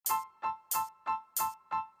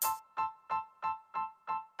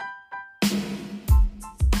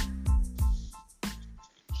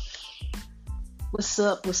What's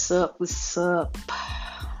up? What's up? What's up?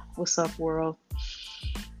 What's up, world?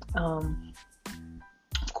 Um,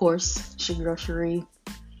 of course, Sugar Cherie,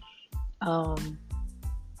 um,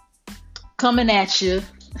 coming at you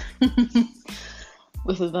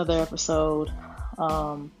with another episode.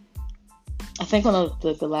 Um, I think on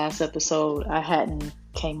the last episode, I hadn't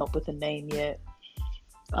came up with a name yet,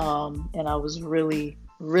 and I was really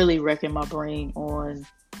wrecking my brain on,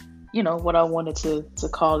 what I wanted to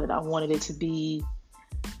call it. I wanted it to be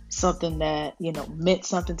something that meant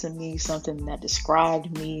something to me, something that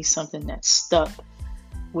described me, something that stuck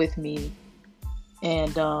with me.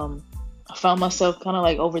 And I found myself kind of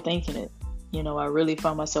like overthinking it. I really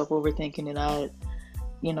found myself overthinking it.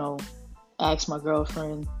 You know asked my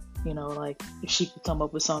girlfriend, like if she could come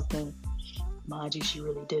up with something. Mind you, she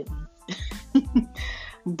really didn't.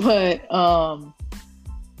 But I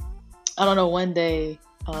don't know, one day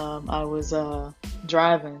I was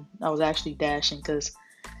driving. I was actually dashing because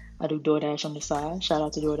I do DoorDash on the side. Shout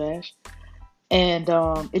out to DoorDash. And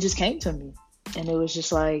it just came to me. And it was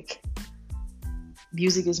just like,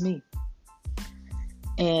 music is me.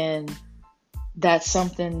 And that's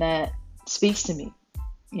something that speaks to me.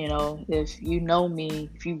 If you know me,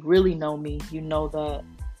 if you really know me, you know that,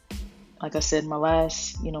 like I said in my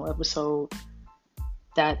last, episode,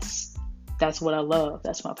 that's what I love.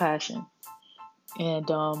 That's my passion. And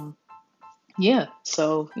yeah,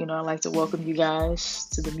 so I'd like to welcome you guys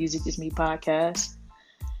to the Music Is Me podcast.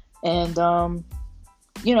 And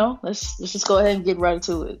let's just go ahead and get right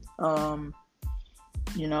to it.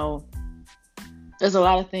 You know, there's a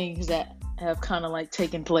lot of things that have kind of like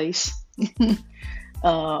taken place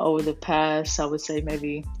over the past, I would say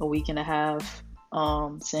maybe a week and a half,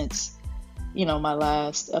 since my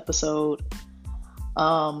last episode.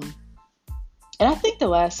 And I think the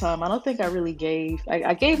last time, I don't think I really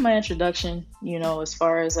I gave my introduction, as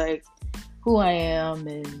far as like who I am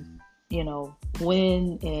and,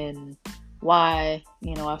 when and why,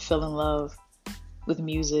 I fell in love with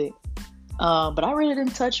music. But I really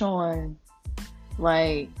didn't touch on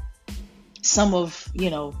like some of,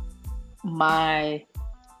 my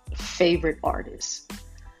favorite artists.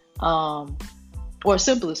 Or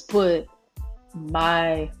simplest put,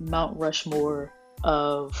 my Mount Rushmore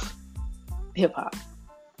of hip hop.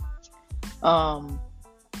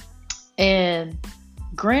 And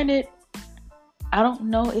granted, I don't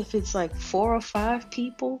know if it's like 4 or 5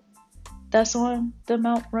 people that's on the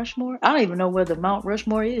Mount Rushmore. I don't even know where the Mount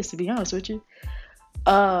Rushmore is, to be honest with you.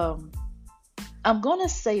 I'm gonna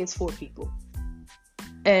say it's 4 people,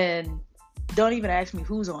 and don't even ask me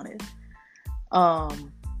who's on it.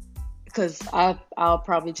 Because I'll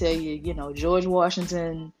probably tell you, George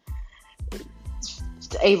Washington,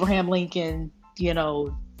 Abraham Lincoln, I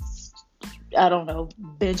don't know,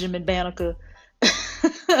 Benjamin Banneker.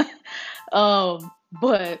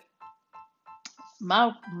 But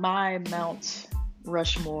my Mount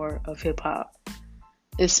Rushmore of hip hop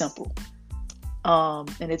is simple. And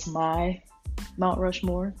it's my Mount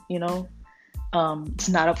Rushmore, it's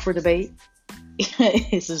not up for debate.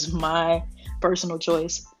 This is my personal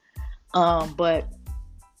choice. But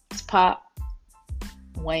it's Pop,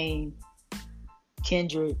 Wayne,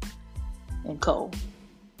 Kendrick, and Cole.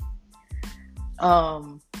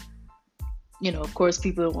 Of course,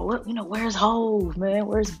 people, well, where's Hove, man?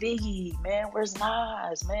 Where's Biggie, man? Where's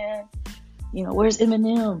Nas, man? Where's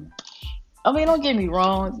Eminem? I mean, don't get me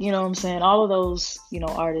wrong, what I'm saying? All of those,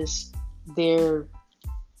 artists, they're,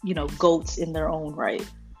 GOATs in their own right.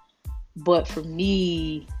 But for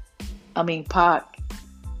me, I mean, Pac,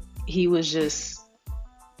 he was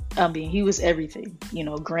everything.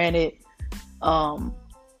 Granted,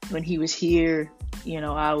 when he was here,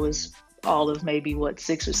 I was all of maybe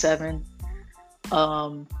 6 or 7,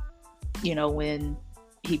 when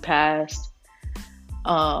he passed.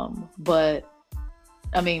 But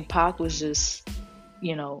I mean, Pac was just,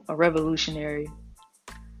 a revolutionary.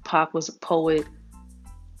 Pac was a poet.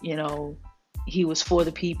 He was for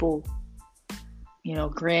the people.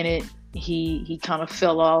 Granted, he kind of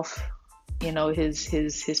fell off,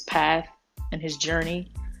 his path and his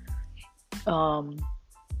journey.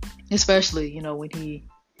 Especially, when he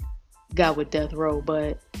got with Death Row.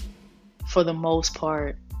 But for the most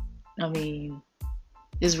part, I mean,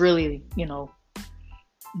 there's really,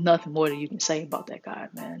 nothing more that you can say about that guy,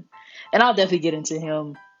 man. And I'll definitely get into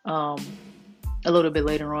him a little bit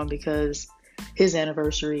later on, because his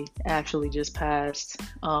anniversary actually just passed,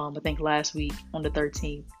 I think last week on the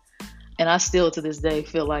 13th. And I still to this day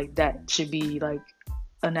feel like that should be like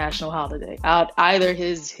a national holiday. Either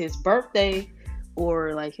his birthday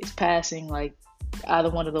or like his passing, like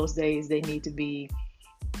either one of those days, they need to be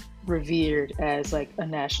revered as like a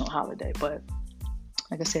national holiday. But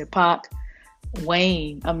like I said, Pac,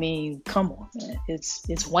 Wayne. I mean, come on, man.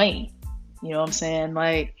 It's Wayne. You know what I'm saying?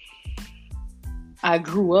 Like, I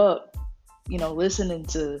grew up, listening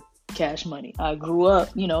to Cash Money. I grew up,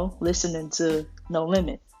 listening to No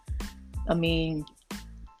Limit. I mean,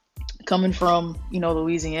 coming from,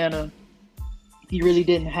 Louisiana, you really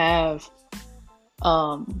didn't have,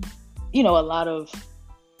 a lot of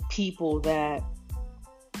people that,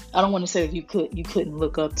 I don't want to say that you couldn't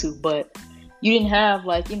look up to, but you didn't have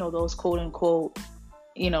like, those quote unquote,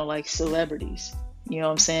 like celebrities. You know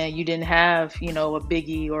what I'm saying? You didn't have, a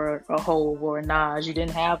Biggie or a Hove or a Nas. You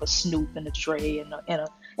didn't have a Snoop and a Dre and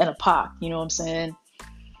a Pac. You know what I'm saying?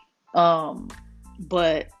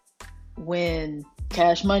 But when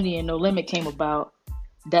Cash Money and No Limit came about,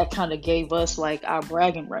 that kind of gave us like our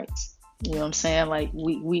bragging rights. You know what I'm saying? Like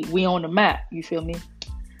we on the map. You feel me?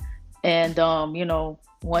 And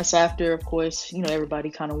once after, of course,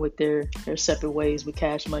 everybody kind of went their separate ways with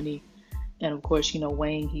Cash Money, and of course,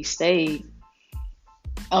 Wayne, he stayed.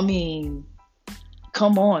 I mean,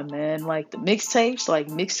 come on, man. Like the mixtapes, like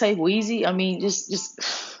mixtape Wheezy. I mean,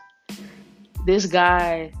 just this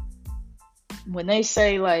guy, when they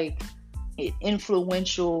say like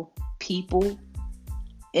influential people,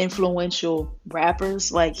 influential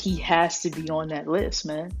rappers, like he has to be on that list,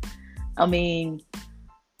 man. I mean,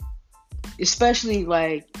 especially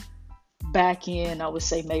like back in, I would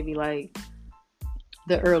say maybe like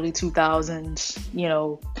the early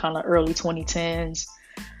 2000s, kind of early 2010s,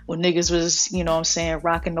 when niggas was, what I'm saying,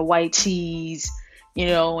 rocking the white tees,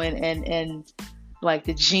 and like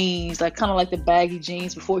the jeans, like kind of like the baggy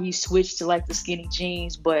jeans before he switched to like the skinny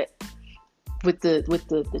jeans, but with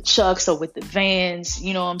the Chucks or with the Vans,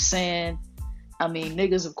 you know what I'm saying? I mean,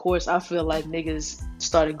 niggas, of course, I feel like niggas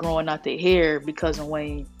started growing out their hair because of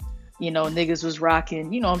Wayne. Niggas was rocking,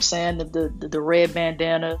 what I'm saying, the red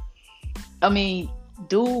bandana. I mean,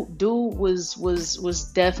 dude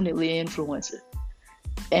was definitely an influencer.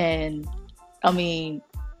 And I mean,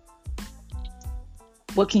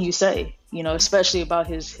 what can you say? Especially about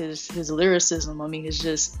his lyricism. I mean,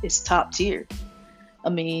 it's top tier. I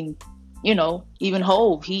mean, even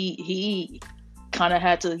Hove, he kind of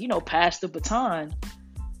had to, pass the baton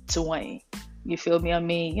to Wayne. You feel me? I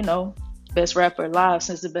mean, best rapper alive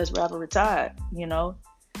since the best rapper retired,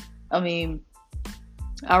 I mean,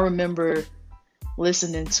 I remember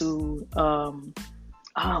listening to,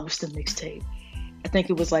 what's the mixtape? I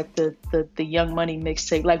think it was like the Young Money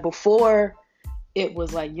mixtape, like before it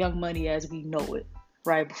was like Young Money as we know it,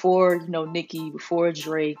 right? Before, Nicki, before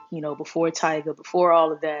Drake, before Tyga, before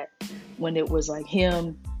all of that, when it was like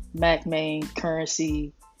him, Mac Main,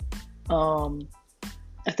 Currency, I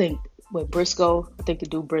think with Briscoe, I think the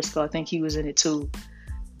dude Briscoe, I think he was in it too.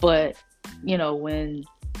 But, when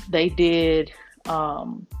they did,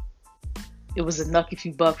 it was a Nuck If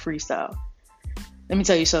You Buck freestyle. Let me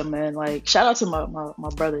tell you something, man. Like, shout out to my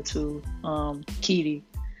brother too, Keedy.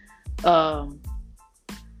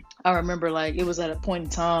 I remember like it was at a point in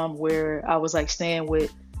time where I was like staying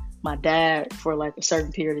with my dad for like a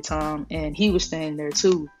certain period of time, and he was staying there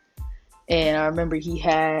too. And I remember he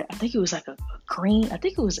had, I think it was like a green, I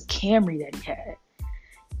think it was a Camry that he had.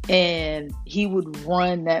 And he would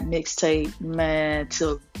run that mixtape, man,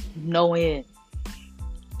 till no end.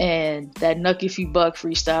 And that Nuck If You Buck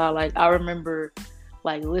freestyle, like I remember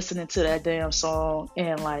like listening to that damn song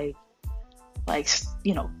and like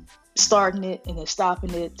starting it and then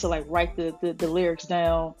stopping it to like write the lyrics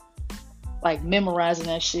down, like memorizing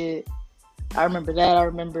that shit. I remember that. I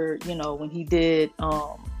remember, when he did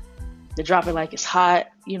the Drop It Like It's Hot,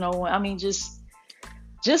 I mean, just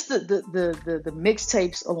the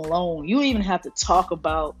mixtapes alone. You don't even have to talk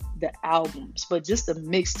about the albums, but just the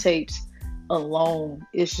mixtapes alone,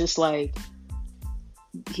 it's just like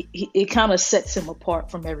it kind of sets him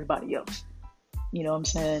apart from everybody else. You know what I'm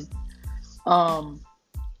saying?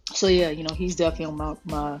 So yeah, he's definitely on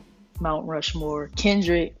my Mount Rushmore.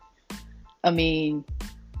 Kendrick, I mean,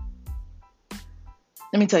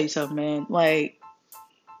 let me tell you something, man. Like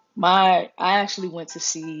I actually went to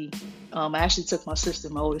see, I actually took my sister,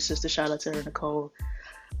 my older sister, shout out to her, Nicole,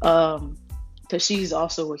 because she's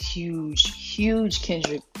also a huge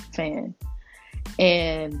Kendrick fan.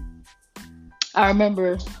 And I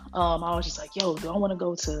remember I was just like, yo, do I want to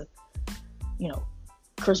go to,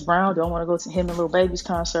 Chris Brown? Do I want to go to him and Lil Baby's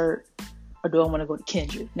concert? Or do I want to go to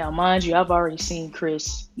Kendrick? Now, mind you, I've already seen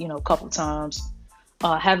Chris, a couple times.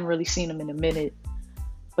 I haven't really seen him in a minute.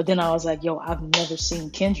 But then I was like, yo, I've never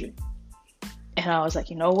seen Kendrick. And I was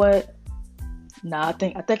like, you know what? Nah, I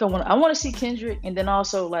think I want to see Kendrick, and then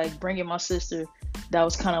also like bringing my sister. That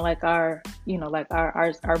was kind of like our, like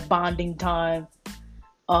our bonding time.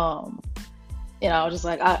 And I was just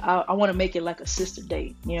like, I want to make it like a sister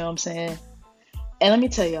date. You know what I'm saying? And let me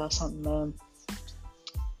tell y'all something, man.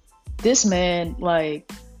 This man,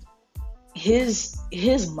 like, his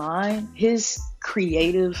mind, his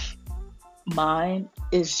creative mind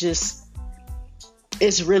is just,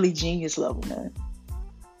 it's really genius level, man.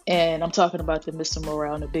 And I'm talking about the Mr.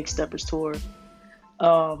 Morale and the Big Steppers tour.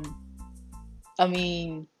 Um, I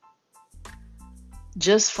mean,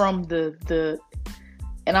 just from the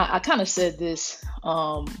and I kind of said this.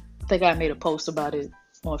 I think I made a post about it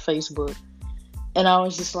on Facebook, and I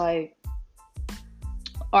was just like,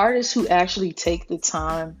 artists who actually take the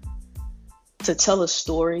time to tell a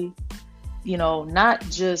story, you know, not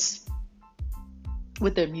just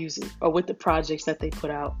with their music or with the projects that they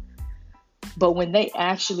put out, but when they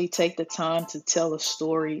actually take the time to tell a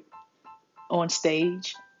story on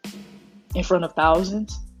stage in front of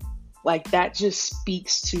thousands, like, that just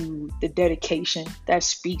speaks to the dedication. That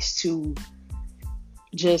speaks to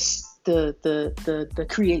just the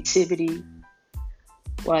creativity,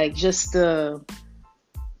 like, just how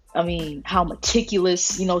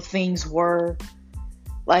meticulous, you know, things were.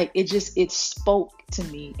 Like, it spoke to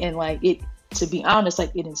me, and like, to be honest,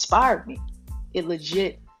 like, it inspired me. It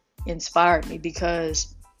legit inspired me,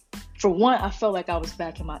 because for one, I felt like I was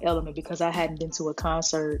back in my element, because I hadn't been to a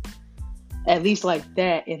concert, at least like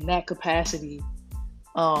that, in that capacity,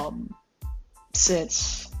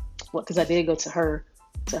 since, because I did go to her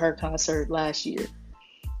concert last year,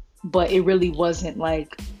 but it really wasn't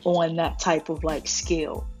like on that type of like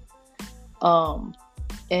scale.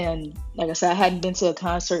 And like I said, I hadn't been to a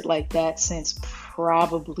concert like that since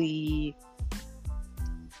probably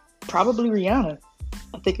Rihanna.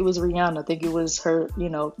 I think it was Rihanna. I think it was her, you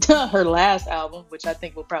know, her last album, which I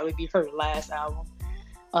think will probably be her last album,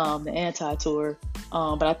 the Anti Tour.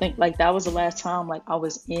 But I think like that was the last time like I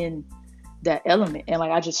was in that element, and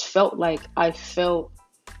like I just felt like I don't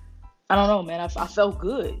know, man. I felt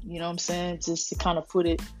good. You know what I'm saying? Just to kind of put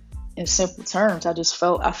it in simple terms,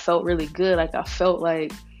 I felt really good. Like, I felt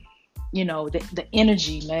like, you know, the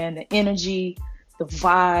energy, man, the energy, the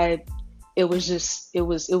vibe. It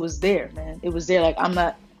was there, man. It was there. Like, I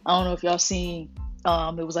don't know if y'all seen,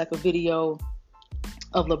 it was like a video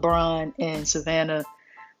of LeBron and Savannah,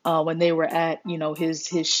 when they were at, you know, his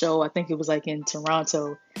show. I think it was like in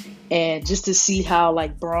Toronto, and just to see how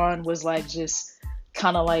like Bron was like just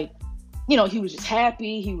kind of like, you know, he was just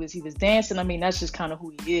happy. He was dancing. I mean, that's just kind of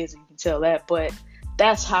who he is. You can tell that. But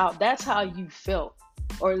that's how you felt,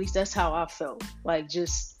 or at least that's how I felt. Like,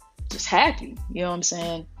 just happy. You know what I'm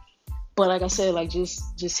saying? But like I said, like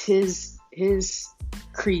just his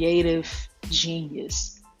creative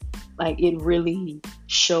genius, like, it really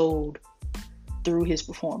showed through his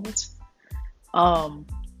performance. And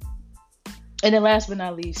then last but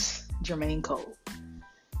not least, Jermaine Cole.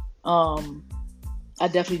 I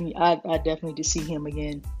definitely did see him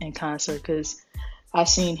again in concert, because I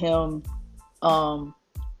seen him some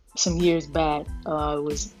years back. It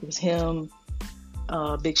was him,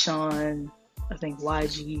 Big Sean, I think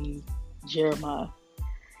YG, Jeremiah,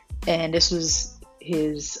 and this was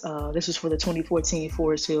for the 2014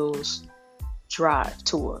 Forest Hills Drive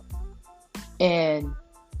tour. And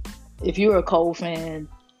if you're a Cole fan,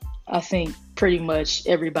 I think pretty much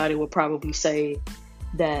everybody would probably say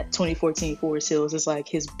that 2014 Forest Hills is like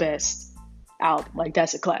his best album. Like,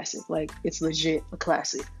 that's a classic. Like, it's legit a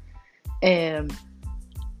classic. And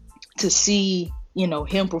to see, you know,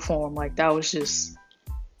 him perform, like, that was just,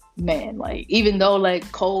 man, like, even though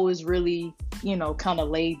like Cole is really, you know, kind of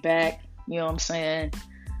laid back, you know what I'm saying?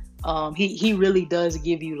 He really does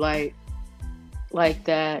give you like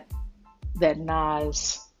that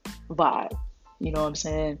Nas vibe, you know what I'm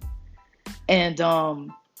saying? And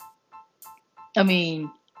I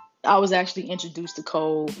mean, I was actually introduced to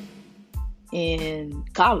Cole in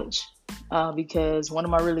college, because one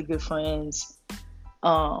of my really good friends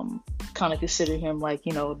kind of consider him like,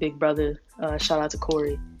 you know, a big brother. Shout out to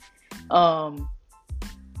Corey.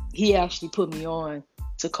 He actually put me on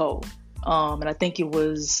to Cole, and I think it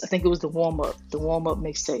was the warm up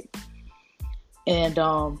mixtape. And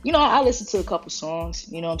you know, I listened to a couple songs,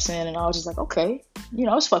 you know what I'm saying, and I was just like, okay, you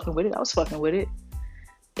know, I was fucking with it.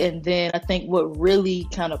 And then I think what really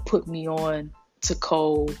kind of put me on to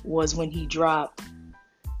Cole was when he dropped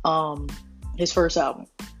his first album.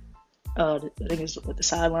 I think it's the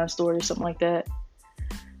Sideline Story or something like that.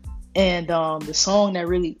 And the song that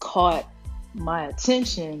really caught my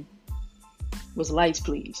attention was Lights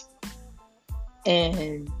Please.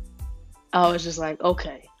 And I was just like,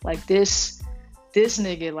 okay, like this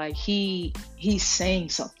nigga, like he's saying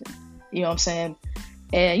something. You know what I'm saying?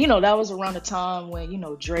 And, that was around the time when,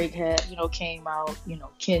 Drake had, came out,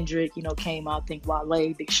 Kendrick, came out, I think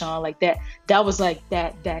Wale, Big Sean, like that. That was like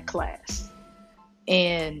that class.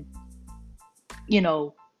 And, you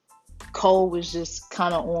know, Cole was just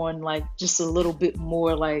kind of on like just a little bit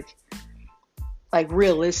more like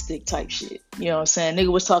realistic type shit. You know what I'm saying?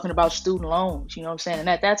 Nigga was talking about student loans, you know what I'm saying? And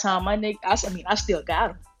at that time, my nigga, I still got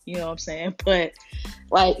them, you know what I'm saying? But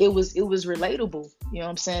like it was relatable, you know what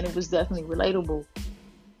I'm saying? It was definitely relatable.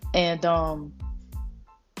 And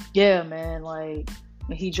yeah, man, like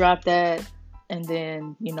when he dropped that, and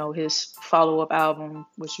then his follow-up album,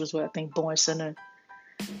 which was what I think Born Center,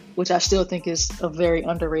 which I still think is a very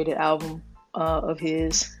underrated album of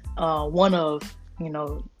his, one of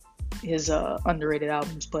his underrated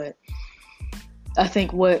albums. But I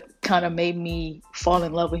think what kind of made me fall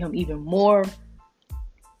in love with him even more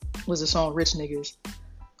was the song Rich Niggas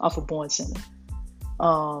off of Born Center.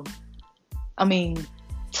 I mean,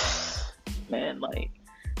 man, like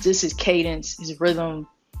just his cadence, his rhythm,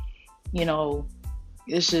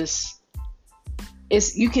 it's just,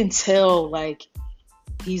 you can tell like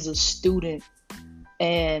he's a student,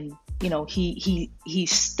 and he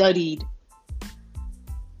studied,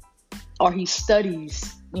 or he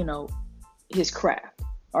studies his craft,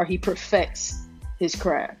 or he perfects his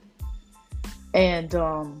craft. And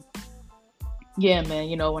yeah, man,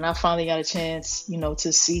 when I finally got a chance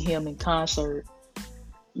to see him in concert,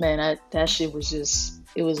 man, that shit was just,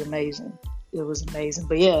 it was amazing. It was amazing.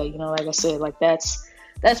 But yeah, like I said, like that's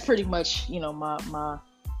pretty much my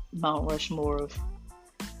Mount Rushmore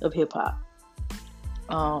of hip hop.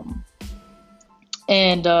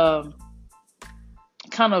 And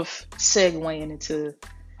kind of segueing into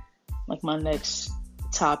like my next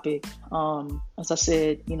topic. As I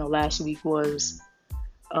said, last week was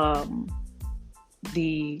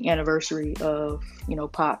the anniversary of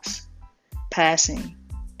Pac's passing.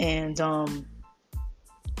 And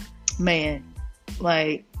man,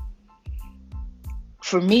 like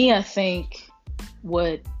for me, I think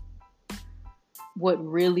what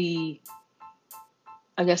really,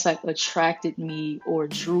 I guess, like attracted me or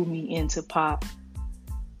drew me into Pac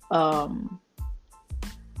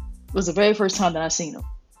was the very first time that I seen him.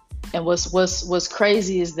 And what's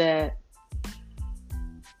crazy is that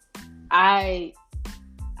I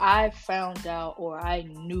found out, or I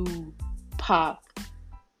knew Pac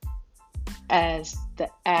as the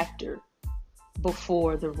actor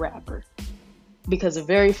before the rapper, because the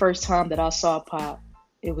very first time that I saw Pac,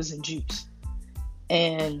 it was in Juice.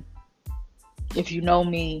 And if you know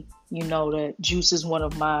me, you know that Juice is one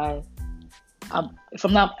of my, if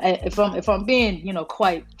I'm being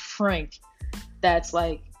quite frank, that's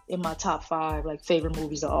like in my top 5 like favorite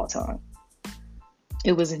movies of all time.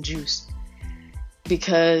 It was in Juice.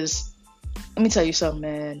 Because let me tell you something,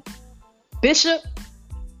 man. Bishop,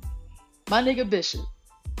 my nigga Bishop,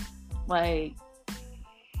 like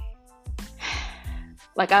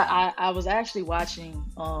I was actually watching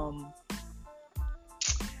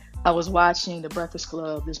The Breakfast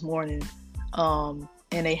Club this morning, and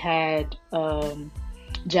they had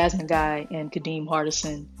Jasmine Guy and Kadeem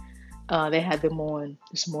Hardison. They had them on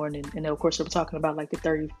this morning, and of course they were talking about like the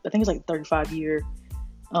 35-year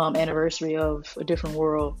anniversary of A Different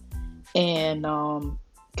World. And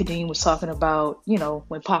Kadeem was talking about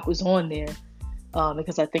when Pac was on there,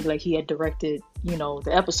 because I think like he had directed the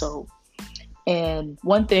episode. And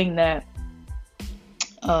one thing that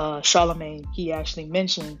Charlemagne, he actually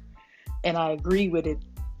mentioned, and I agree with it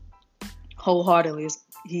wholeheartedly, is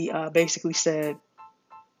he basically said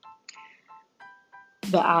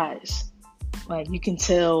the eyes. Like you can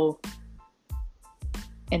tell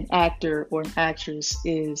an actor or an actress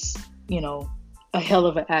is a hell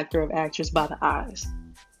of an actor or actress by the eyes.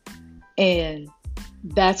 And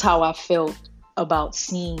that's how I felt about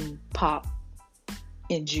seeing Pac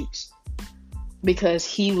in Juice, because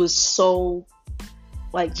he was so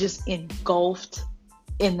like just engulfed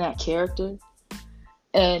in that character.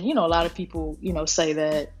 And a lot of people say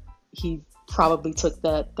that he probably took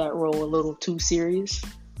that role a little too serious,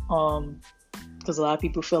 because a lot of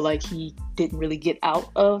people feel like he didn't really get out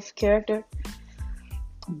of character.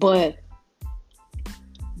 But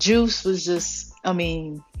Juice was just, I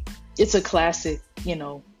mean, it's a classic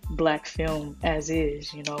black film as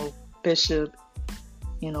is. Bishop,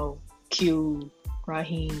 Q,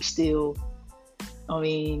 Raheem Still. I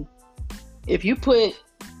mean, if you put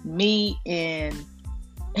me and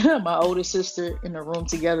my older sister in the room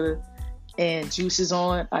together and Juice is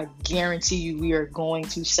on, I guarantee you we're going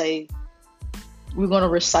to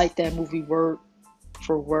recite that movie word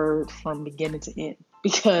for word from beginning to end,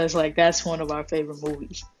 because like that's one of our favorite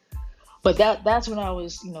movies. But that's when I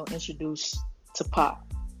was introduced to Pac.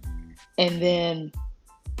 And then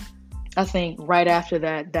I think right after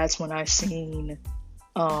that, that's when I seen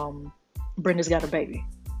Brenda's Got a Baby.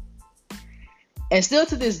 And still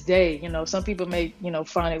to this day, some people may,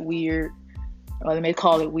 find it weird, or they may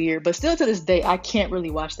call it weird, but still to this day, I can't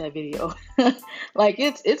really watch that video. Like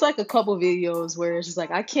it's like a couple videos where it's just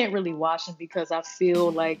like I can't really watch them because I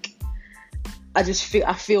feel like I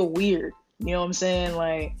feel weird. You know what I'm saying?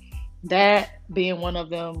 Like that being one of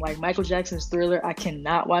them, like Michael Jackson's Thriller, I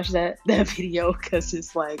cannot watch that video because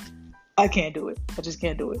it's like I can't do it. I just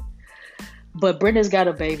can't do it. But Brenda's Got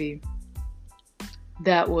a Baby,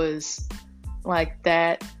 that was like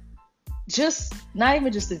that, just not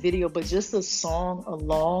even just the video, but just the song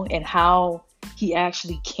alone and how he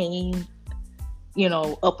actually came,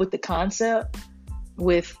 up with the concept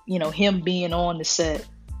with, him being on the set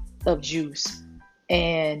of Juice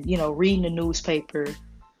and, reading the newspaper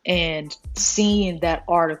and seeing that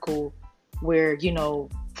article where,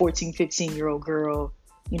 14, 15-year-old girl,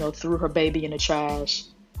 threw her baby in the trash.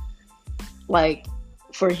 Like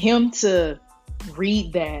for him to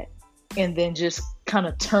read that and then just kind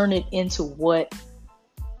of turn it into what,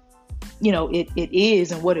 it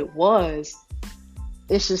is and what it was.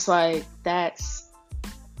 It's just like, that's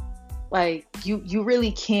like, you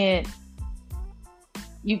really can't,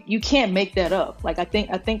 you can't make that up. Like, I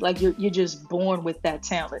think like you're just born with that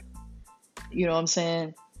talent. You know what I'm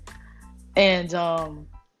saying? And, like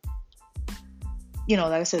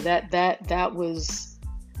I said, that was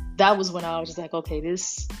when I was just like, okay,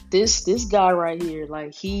 this guy right here,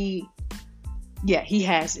 like he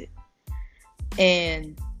has it.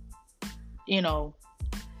 And,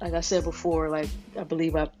 like I said before, like I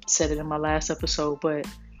believe I said it in my last episode, but,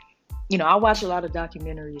 I watch a lot of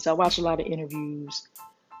documentaries. I watch a lot of interviews,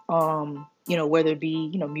 whether it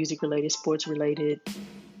be, music related, sports related,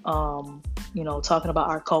 talking about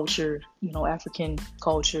our culture, African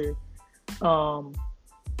culture.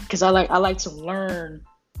 Cause I like to learn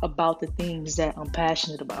about the things that I'm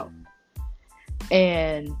passionate about.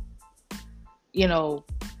 And,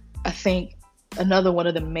 I think another one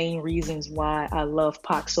of the main reasons why I love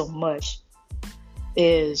Pac so much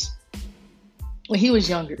is when he was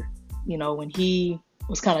younger, when he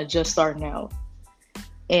was kind of just starting out.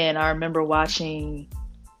 And I remember watching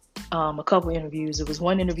a couple interviews. It was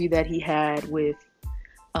one interview that he had with,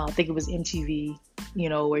 I think it was MTV,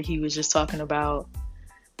 where he was just talking about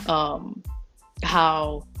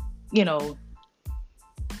how,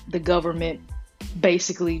 the government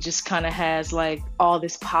basically just kind of has like all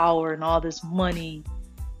this power and all this money,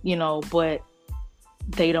 but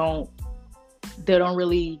they don't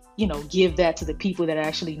really, give that to the people that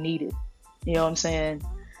actually need it. You know what I'm saying?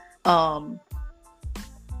 And,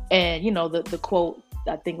 the quote,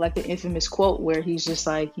 I think like the infamous quote where he's just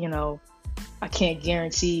like, I can't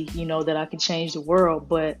guarantee, that I can change the world,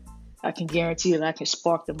 but I can guarantee that I can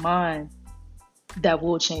spark the mind that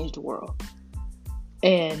will change the world.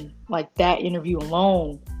 And like that interview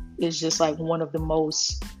alone is just like one of the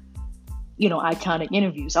most, iconic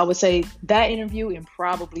interviews. I would say that interview and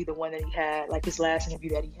probably the one that he had, like his last interview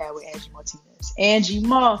that he had with Angie Martinez. Angie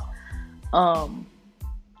Ma,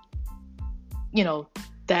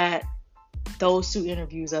 that those two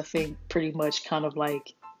interviews, I think pretty much kind of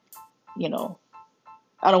like, I don't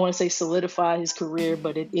want to say solidify his career,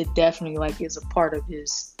 but it definitely like is a part of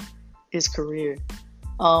his career.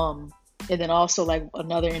 And then also like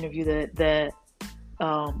another interview that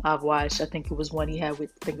I've watched, I think it was one he had with,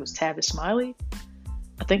 I think it was Tavis Smiley.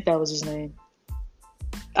 I think that was his name.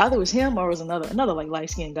 Either it was him or it was another like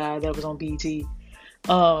light-skinned guy that was on BET.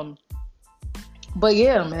 But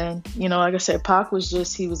yeah, man, like I said, Pac was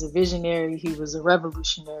he was a visionary. He was a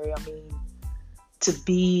revolutionary. I mean, to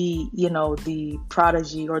be, the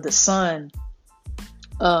prodigy or the son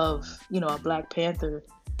of, a Black Panther.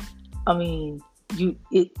 I mean, to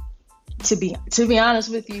be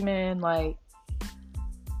honest with you, man, like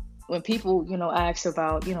when people, ask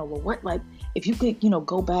about, well, what, like, if you could,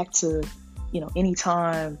 go back to, any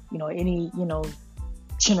time, any,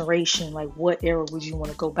 generation, like what era would you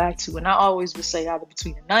want to go back to? And I always would say either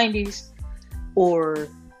between the 90s or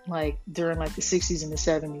like during like the 60s and the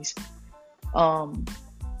 70s.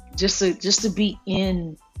 Just to be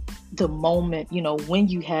in the moment, when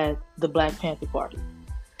you had the Black Panther Party.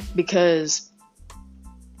 Because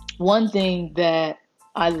one thing that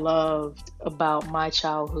I loved about my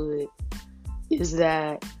childhood is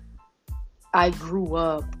that I grew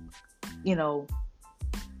up,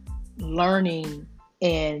 learning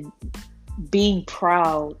and being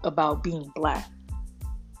proud about being Black.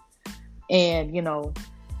 And,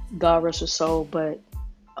 God rest her soul, but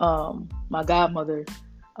my godmother,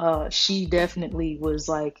 she definitely was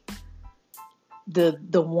like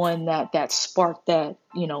the one that sparked that,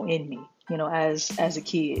 in me, as a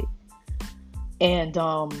kid. And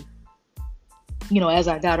as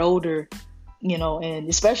I got older, and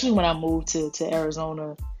especially when I moved to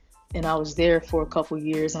Arizona, and I was there for a couple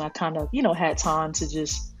years, and I kind of, had time to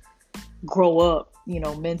just grow up,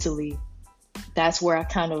 mentally. That's where I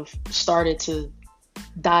kind of started to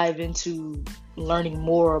dive into learning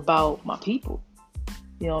more about my people.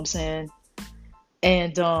 You know what I'm saying?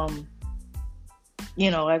 And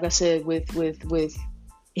like I said, with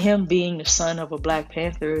him being the son of a Black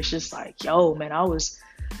Panther, it's just like, yo, man,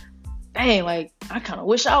 like, I kind of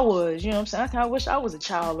wish I was, you know what I'm saying? I kind of wish I was a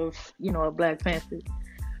child of, a Black Panther.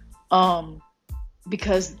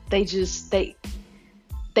 Because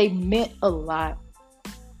they meant a lot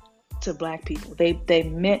to Black people. They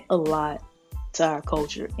meant a lot to our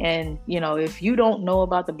culture. And, if you don't know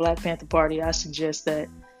about the Black Panther Party, I suggest that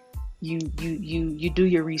you do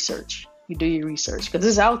your research. You do your research, because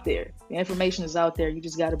it's out there. The information is out there. You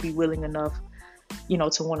just got to be willing enough,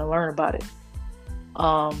 to want to learn about it.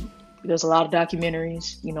 There's a lot of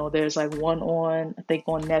documentaries. There's like one I think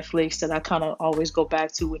on Netflix that I kind of always go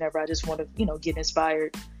back to whenever I just want to, get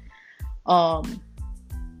inspired. But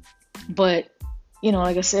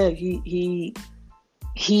like I said, he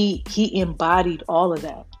embodied all of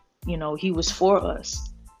that. He was for us.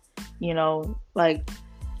 Like,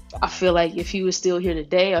 I feel like if he was still here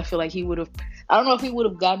today, I feel like he would have, I don't know if he would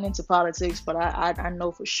have gotten into politics, but I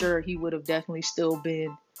know for sure he would have definitely still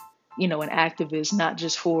been, an activist, not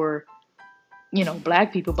just for,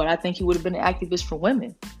 Black people, but I think he would have been an activist for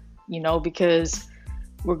women, because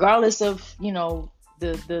regardless of,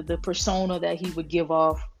 the persona that he would give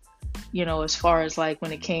off, as far as like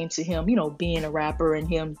when it came to him, being a rapper, and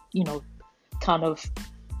him, kind of,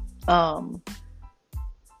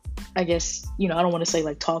 I guess, I don't want to say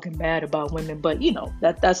like talking bad about women, but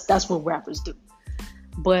that's what rappers do.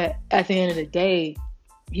 But at the end of the day,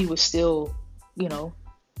 he was still,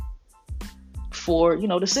 for,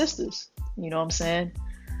 the sisters, you know what I'm saying?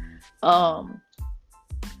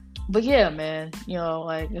 But yeah, man,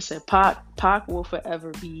 like I said, Pac will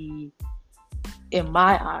forever be, in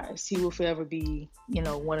my eyes, he will forever be,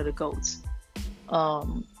 one of the GOATs.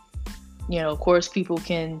 Of course, people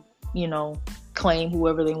can, claim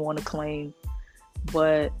whoever they want to claim,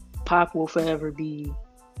 but Pac will forever be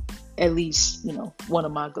at least, one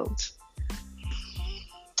of my GOATs.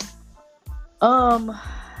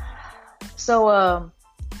 So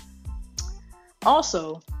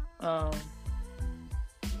also,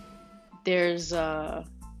 there's a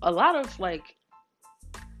lot of I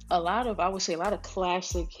would say a lot of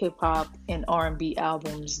classic hip hop and R&B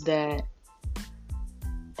albums that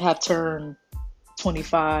have turned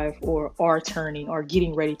 25 or are turning or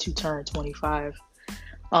getting ready to turn 25.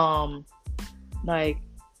 Like,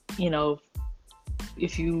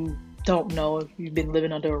 if you don't know, if you've been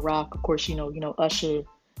living under a rock, of course, Usher,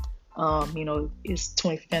 it's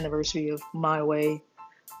 25th anniversary of My Way.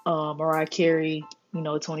 Mariah Carey,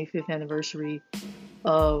 25th anniversary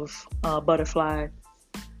of Butterfly.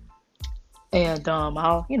 And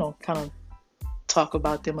I'll, kind of talk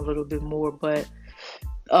about them a little bit more, but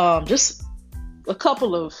just a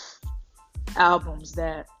couple of albums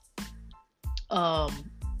that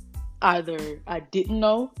either I didn't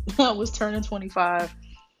know I was turning 25,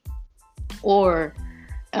 or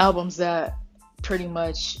albums that pretty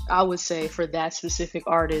much, I would say, for that specific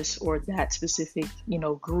artist or that specific,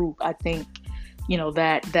 group, I think,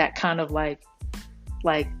 that kind of like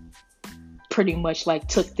pretty much like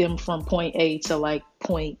took them from point A to like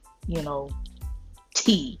point,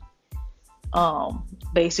 T.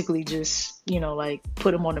 Basically just, like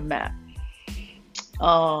put them on the map.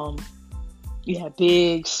 You have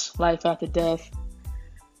Big's Life After Death,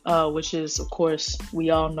 which is, of course, we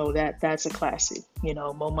all know that that's a classic.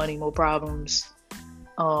 More Money, More Problems.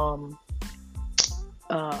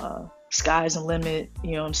 Sky's the Limit.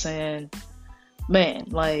 You know what I'm saying? Man,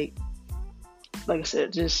 like I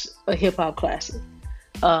said, just a hip hop classic.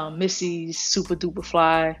 Missy's Super Duper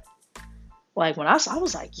Fly. Like when I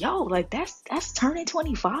was like, yo, like that's turning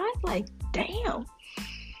 25. Like, damn.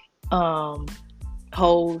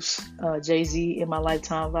 Hoes, Jay-Z, In My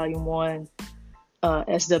Lifetime, Volume 1.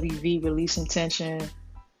 SWV, Release Intention.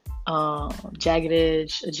 Jagged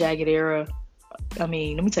Edge, A Jagged Era. I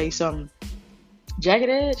mean, let me tell you something. Jagged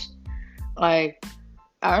Edge, like,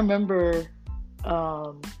 I remember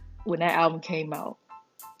when that album came out,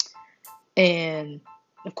 and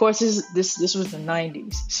of course this was the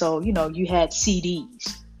 90s, so you had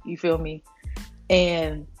CDs, you feel me?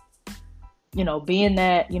 And being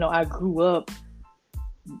that I grew up,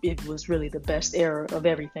 it was really the best era of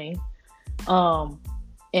everything.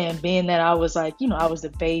 And being that I was like, I was the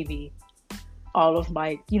baby, all of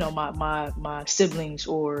my, my siblings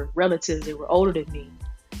or relatives, they were older than me.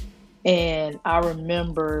 And I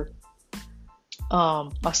remember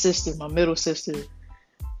my sister, my middle sister,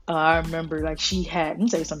 I remember like let me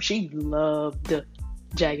tell you something, she loved the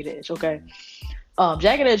Jagged Edge, okay?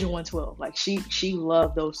 Jagged Edge and 112, like she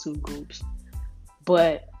loved those two groups.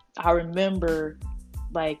 But I remember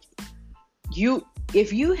like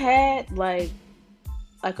if you had like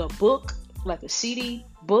a book, like a CD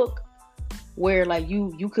book, where like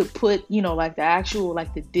you could put, like the actual,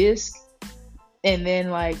 like the disc, and then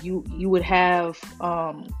like you would have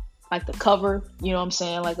like the cover, you know what I'm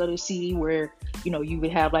saying, like of the CD, where you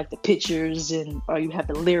would have like the pictures or you have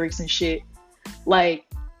the lyrics and shit. Like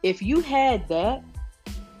if you had that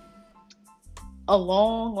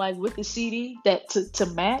along like with the CD that to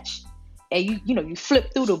match, and you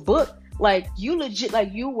flip through the book, like you legit,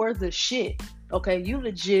 like you were the shit. Okay, you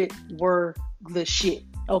legit were the shit.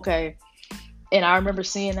 Okay. And I remember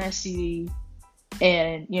seeing that CD,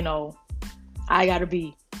 and I Gotta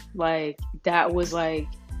Be, like that was like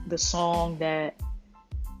the song that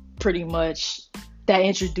pretty much that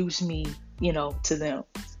introduced me, to them.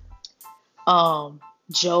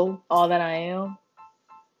 Joe, All That I Am,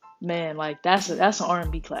 man, like that's an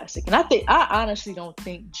R&B classic. And I honestly don't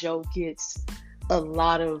think Joe gets a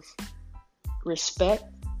lot of respect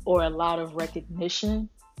or a lot of recognition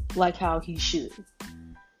like how he should.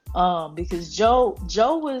 Because Joe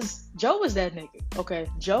was that nigga. Okay,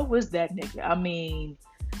 Joe was that nigga. I mean,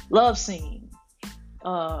 Love Scene,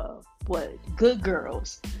 Good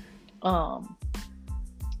Girls, I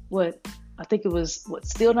think it was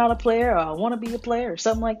Still Not a Player, or I Want to Be a Player, or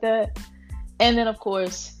something like that. And then of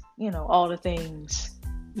course, all the things,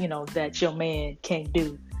 that your man can't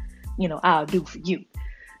do, I'll do for you.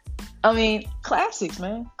 I mean, classics,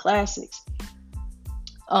 man, classics.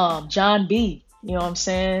 John B, you know what I'm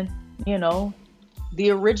saying? The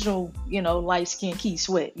original, light skin Key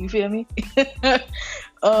Sweat. You feel me?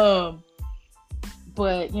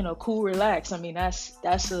 But Cool Relax. I mean,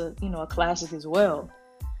 that's a a classic as well.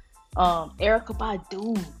 Erykah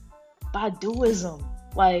Baduism.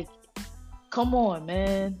 Like, come on,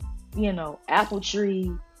 man. Apple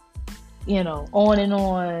Tree. On and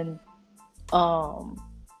on.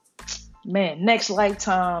 Man, Next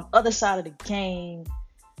Lifetime. Other Side of the Game.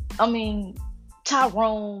 I mean,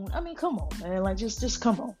 Tyrone. I mean, come on, man. Like, just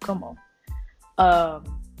come on.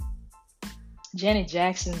 Janet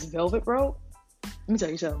Jackson's Velvet Rope. Let me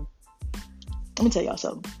tell y'all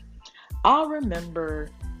something. I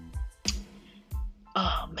remember,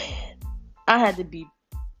 oh man, I had to be,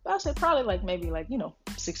 I said probably like maybe like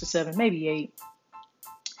 6 or 7, maybe 8.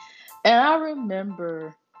 And I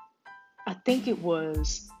remember, I think it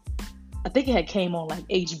had came on like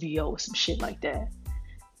HBO or some shit like that.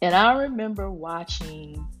 And I remember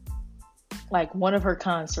watching like one of her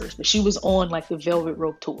concerts, but she was on like the Velvet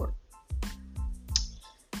Rope tour.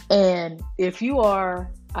 And if you are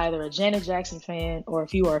either a Janet Jackson fan, or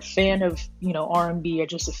if you are a fan of, R&B, or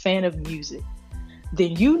just a fan of music,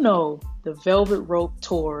 then the Velvet Rope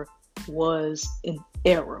tour was an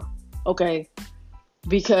era, okay?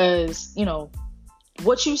 Because,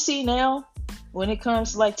 what you see now when it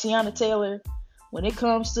comes to like Tiana Taylor, when it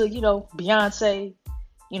comes to, Beyonce,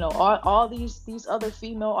 all these other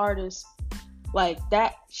female artists, like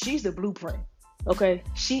that, she's the blueprint, okay?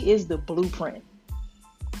 She is the blueprint.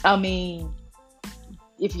 I mean,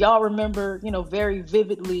 if y'all remember, very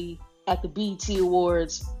vividly at the BET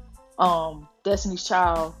Awards, Destiny's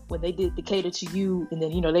Child, when they did the Cater to You, and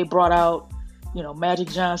then, they brought out, Magic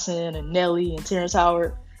Johnson and Nelly and Terrence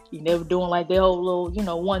Howard, they were doing like their whole little,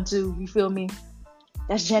 1-2, you feel me?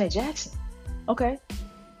 That's Janet Jackson, okay?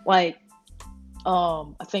 Like,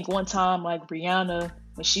 I think one time, like Rihanna,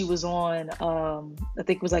 when she was on, I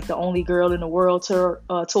think it was like the Only Girl in the World tour,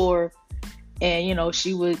 and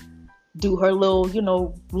she would do her little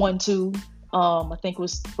 1-2. I think it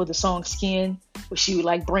was for the song Skin, where she would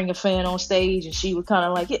like bring a fan on stage and she would kind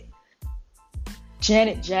of like it.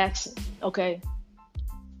 Janet Jackson, okay?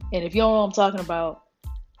 And if you don't know what I'm talking about,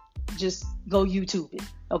 just go YouTube it,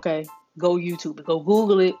 okay? Go YouTube it, go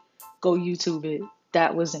Google it, go YouTube it.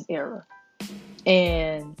 That was an era.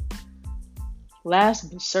 And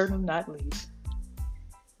last but certainly not least,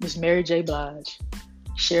 Miss Mary J. Blige,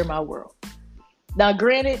 Share My World. Now,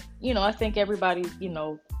 granted, I think everybody,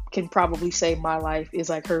 can probably say My Life is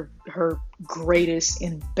like her greatest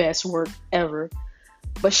and best work ever.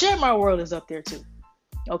 But Share My World is up there too.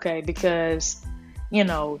 Okay, because,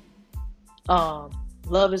 Love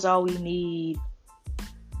Is All We Need,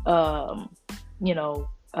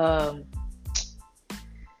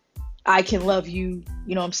 I Can Love You,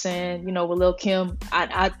 you know what I'm saying? With Lil Kim.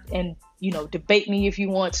 And debate me if you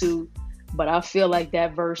want to, but I feel like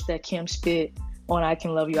that verse that Kim spit on I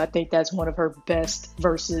Can Love You, I think that's one of her best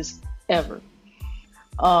verses ever.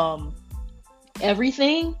 Um,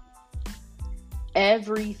 everything,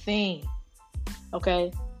 everything,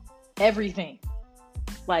 okay? Everything.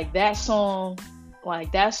 That song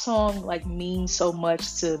like means so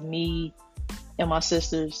much to me and my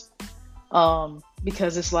sisters.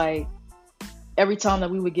 Because it's like every time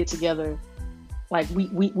that we would get together, like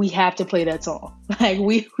we have to play that song. Like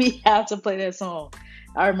we have to play that song.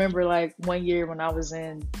 I remember like one year when I was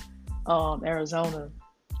in Arizona,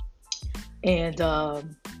 and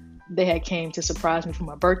they had came to surprise me for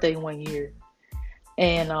my birthday one year.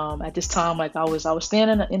 And at this time, like I was staying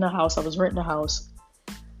in a house. I was renting a house,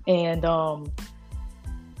 and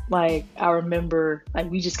like I remember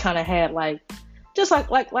like we just kind of had like just like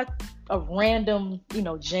a random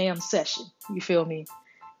jam session. You feel me?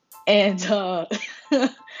 And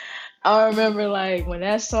I remember like when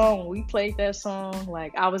we played that song,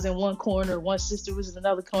 like I was in one corner, one sister was in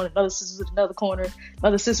another corner, another sister was in another corner,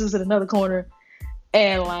 another sister was in another corner,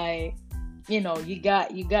 and like you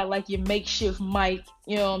got like your makeshift mic,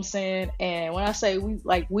 you know what I'm saying? And when I say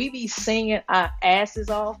we be singing our asses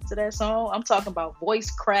off to that song, I'm talking about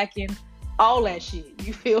voice cracking, all that shit.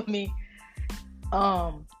 You feel me?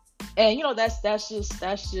 And that's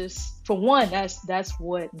just for one, that's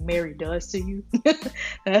what Mary does to you.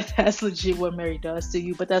 That's legit what Mary does to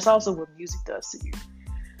you, but that's also what music does to you.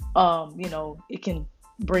 It can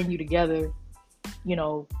bring you together.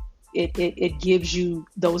 It gives you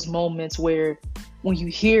those moments where when you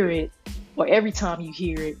hear it, or every time you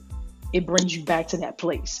hear it, it brings you back to that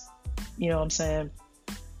place. You know what I'm saying?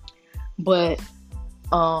 But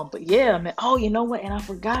yeah, man. Oh, you know what? And I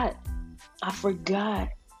forgot.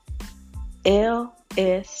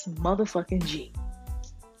 LS motherfucking G.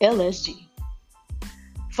 LSG.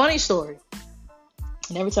 Funny story.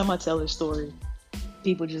 And every time I tell this story,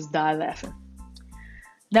 people just die laughing.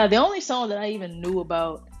 Now, the only song that I even knew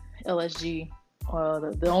about LSG,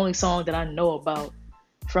 the only song that I know about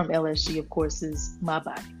from LSG, of course, is My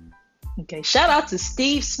Body. Okay, shout out to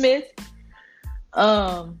Steve Smith.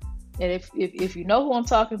 And if you know who I'm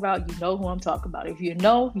talking about, you know who I'm talking about. If you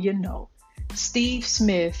know, you know. Steve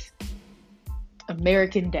Smith,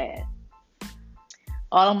 American Dad.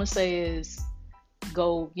 All I'm gonna say is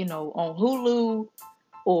go, on Hulu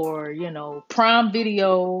or, Prime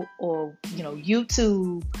Video or,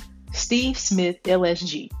 YouTube, Steve Smith,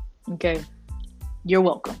 LSG. Okay. You're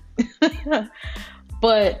welcome.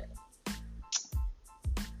 But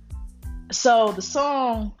so the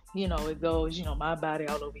song, it goes, my body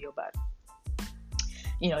all over your body.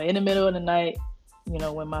 In the middle of the night,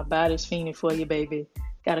 when my body's fiending for you, baby,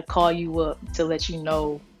 gotta call you up to let you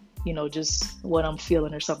know, just what I'm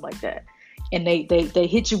feeling or something like that. And they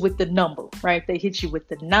hit you with the number, right? They hit you with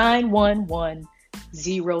the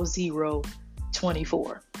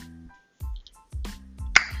 911-0024.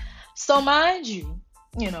 So mind you,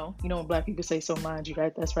 when black people say so mind you,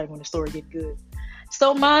 right? That's right when the story get good.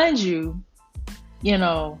 So mind you,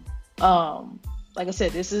 like I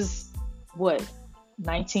said, this is what,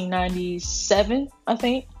 1997, I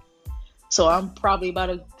think. So I'm probably about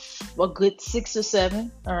a good 6 or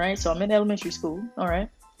 7. All right. So I'm in elementary school. All right.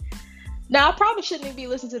 Now I probably shouldn't even be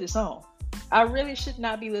listening to this song. I really should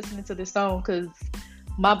not be listening to this song because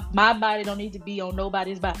my body don't need to be on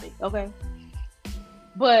nobody's body. Okay.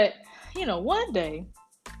 But one day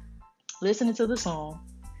listening to the song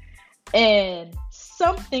and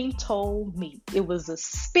something told me, it was a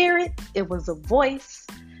spirit, it was a voice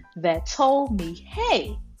that told me,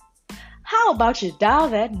 hey, how about you dial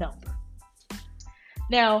that number?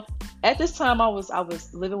 Now, at this time, I was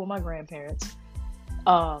living with my grandparents,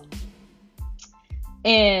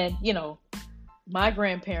 and my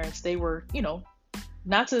grandparents, they were,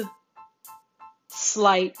 not to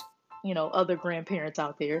slight, other grandparents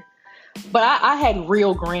out there, but I had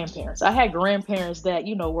real grandparents. I had grandparents that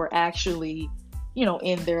were actually,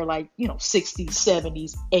 in their 60s,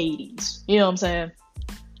 70s, 80s. You know what I'm saying?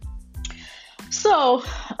 So,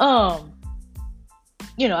 I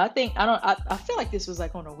feel like this was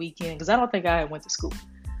like on a weekend because I don't think I went to school.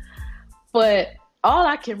 But all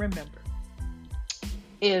I can remember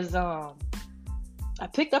is I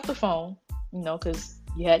picked up the phone, because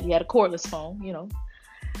you had a cordless phone,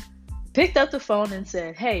 picked up the phone and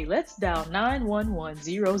said, hey, let's dial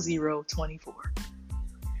 911-0024.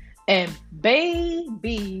 And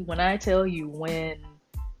baby, when I tell you, when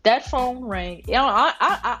that phone rang,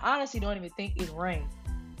 I honestly don't even think it rang.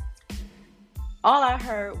 All I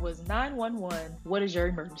heard was 911, what is your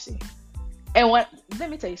emergency? And what, let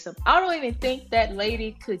me tell you something. I don't even think that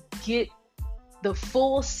lady could get the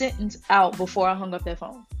full sentence out before I hung up that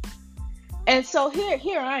phone. And so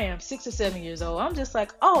here I am, 6 or 7 years old. I'm just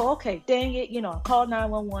like, oh, okay, dang it. I called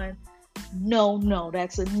 911. No,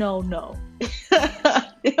 that's a no.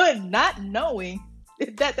 Not knowing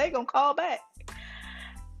that they gonna call back.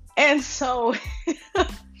 And so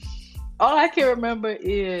all I can remember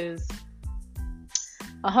is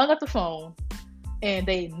I hung up the phone and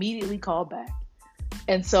they immediately called back.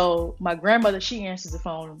 And so my grandmother, she answers the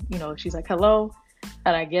phone, she's like, hello.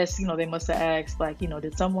 And I guess, they must have asked, like,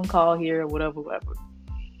 did someone call here or whatever.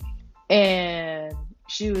 And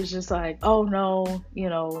she was just like, oh, no,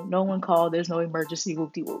 no one called. There's no emergency,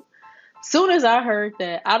 whoop-de-whoop. Soon as I heard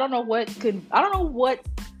that, I don't know what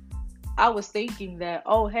I was thinking that,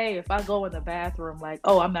 oh, hey, if I go in the bathroom, like,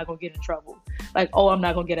 oh, I'm not going to get in trouble. Like, oh, I'm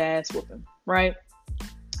not going to get ass whooping, right?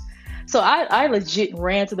 So I legit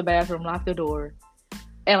ran to the bathroom, locked the door.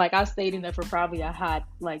 And, like, I stayed in there for probably a hot,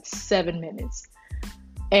 like, 7 minutes.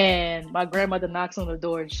 And my grandmother knocks on the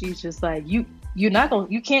door and she's just like, you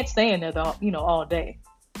can't stay in there, all day.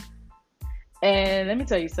 And let me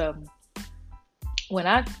tell you something. When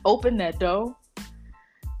I opened that door,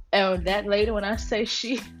 and that lady, when I say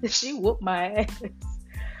she whooped my ass.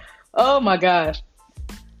 Oh my gosh.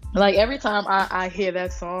 Like every time I hear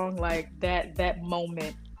that song, like that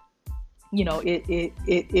moment,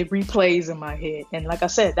 it replays in my head. And like I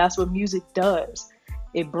said, that's what music does.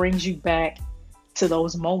 It brings you back to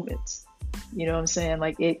those moments. You know what I'm saying?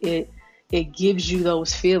 Like it gives you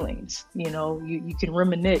those feelings. You can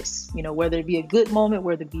reminisce, whether it be a good moment,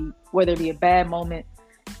 whether it be a bad moment,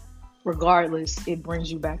 regardless, it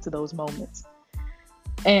brings you back to those moments.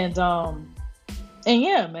 And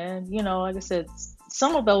yeah, man, like I said,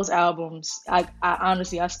 some of those albums, I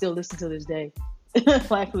honestly, I still listen to this day.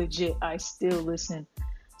 Like legit, I still listen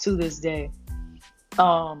to this day.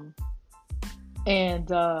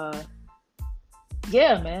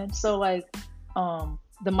 Yeah, man. So like,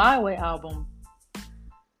 the My Way album,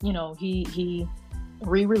 he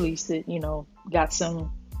re-released it, got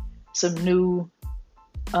some new,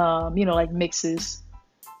 like mixes,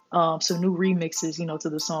 some new remixes, to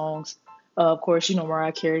the songs. Of course,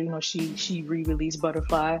 Mariah Carey, she re-released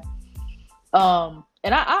Butterfly. And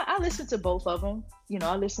I listened to both of them.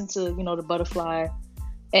 I listened to, the Butterfly.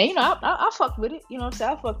 And, I fucked with it.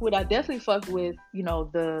 I fucked with it. I definitely fucked with,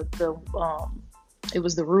 it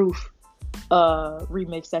was the Roof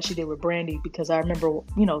remix that she did with Brandy, because I remember,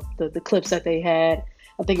 the clips that they had.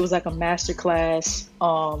 I think it was like a masterclass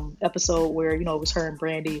episode where, it was her and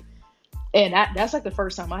Brandy. And that's like the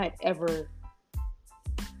first time I had ever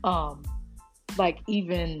like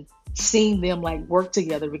even seen them like work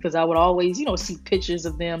together, because I would always, see pictures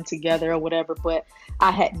of them together or whatever, but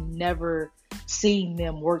I had never seen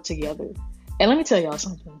them work together. And let me tell y'all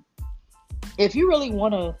something. If you really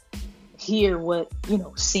want to hear what,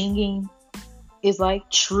 singing is like,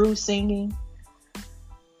 true singing,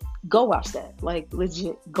 go watch that. Like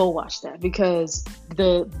legit, go watch that, because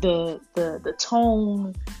the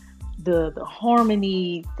tone, the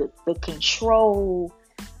harmony, the control,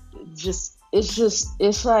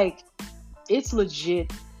 it's like, it's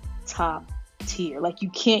legit top tier. Like you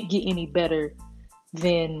can't get any better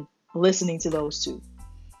than listening to those two.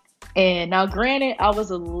 And now granted, I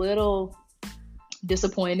was a little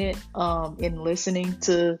disappointed in listening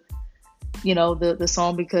to, the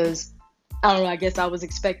song, because I don't know, I guess I was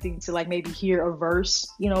expecting to like maybe hear a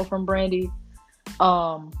verse, from Brandy.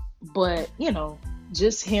 But,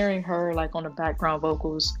 just hearing her like on the background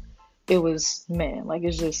vocals, it was, man, like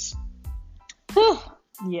it's just,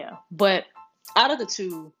 yeah. But out of the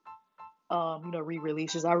two,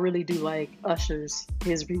 re-releases, I really do like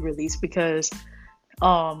his re-release, because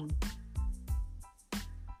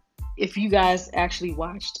if you guys actually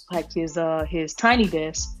watched like his Tiny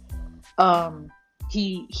Desk,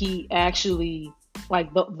 he actually like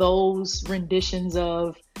those renditions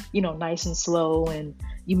of, Nice and Slow and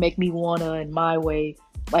You Make Me Wanna and My Way,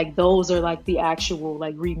 like those are like the actual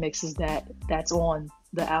like remixes that's on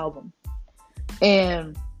the album.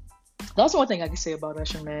 And that's one thing I can say about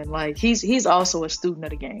Usher, man. Like he's also a student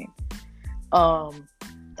of the game.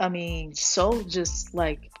 I mean, so just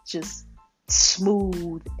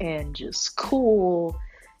smooth and just cool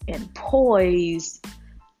and poised,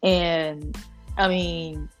 and I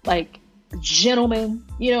mean, like gentleman,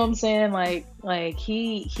 you know what I'm saying? Like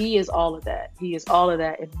he is all of that. He is all of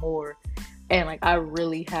that and more. And like I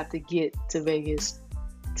really have to get to Vegas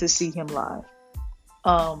to see him live.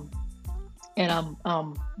 And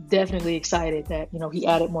I'm definitely excited that, he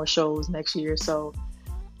added more shows next year. So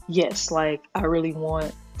yes, like I really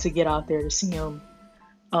want to get out there to see him.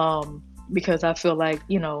 because I feel like,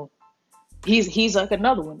 he's like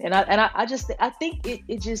another one. I think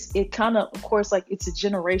it kind of course, like it's a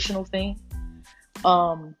generational thing.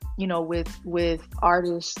 With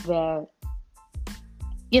artists that,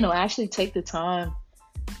 actually take the time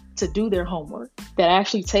to do their homework, that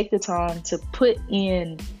actually take the time to put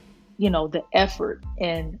in, the effort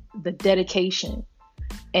and the dedication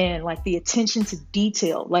and like the attention to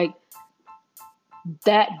detail, like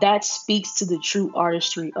that speaks to the true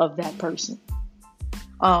artistry of that person.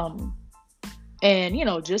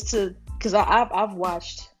 And just to, because I've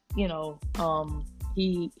watched,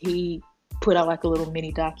 he put out like a little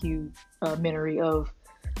mini documentary of,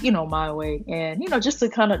 My Way, and just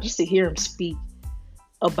to hear him speak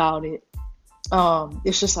about it,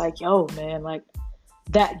 it's just like, yo, man, like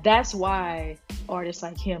that's why artists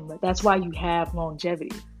like him, like that's why you have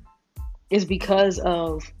longevity, is because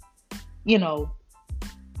of,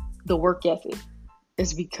 the work ethic.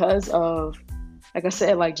 It's because of, like I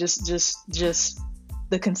said, like just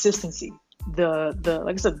the consistency, the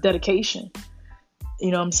like I said, dedication.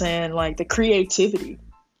 You know what I'm saying? Like the creativity.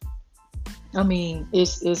 I mean,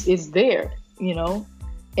 it's there,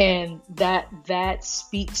 and that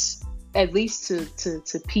speaks at least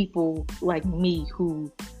to people like me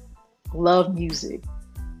who love music.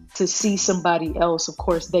 To see somebody else, of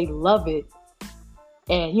course, they love it,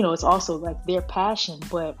 and it's also like their passion,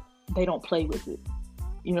 but they don't play with it.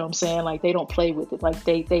 You know what I'm saying? Like they don't play with it. Like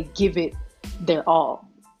they give it their all.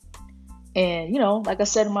 And like I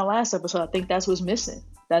said in my last episode, I think that's what's missing.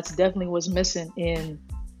 That's definitely what's missing in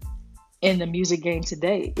the music game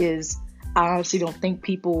today. Is I honestly don't think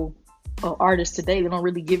people or artists today, they don't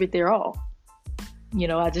really give it their all.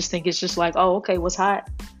 I just think it's just like, oh, okay, what's hot?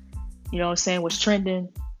 You know what I'm saying? What's trending?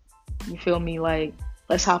 You feel me? Like,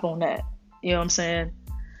 let's hop on that. You know what I'm saying?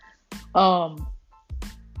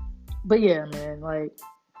 But yeah, man, like,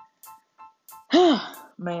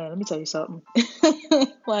 man, let me tell you something.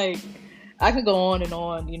 Like, I could go on and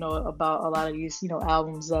on, about a lot of these,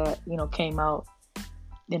 albums that, came out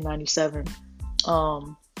in 97.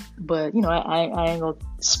 But, I ain't gonna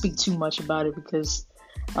speak too much about it because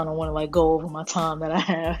I don't want to like go over my time that I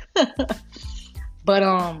have. But,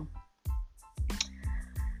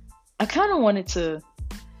 I kind of wanted to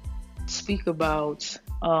speak about,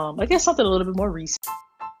 I guess something a little bit more recent.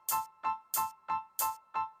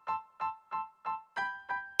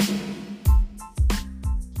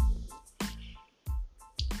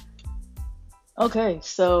 Okay,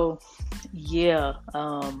 so yeah,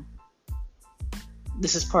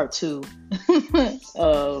 this is part 2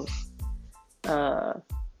 of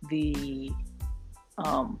the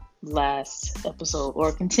last episode, or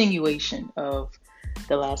a continuation of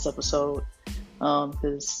the last episode.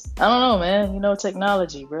 Because I don't know, man.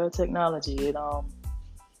 Technology, bro. Technology. It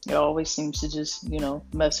always seems to just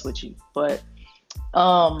mess with you. But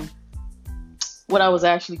what I was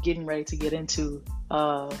actually getting ready to get into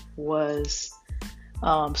was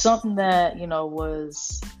something that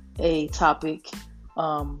was a topic,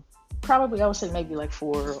 probably I would say maybe like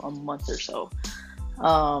for a month or so.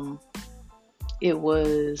 It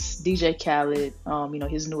was DJ Khaled,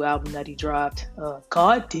 his new album that he dropped,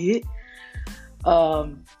 God Did.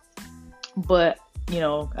 But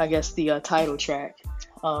I guess the title track,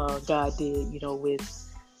 God Did,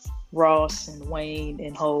 with Ross and Wayne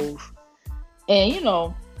and Hove,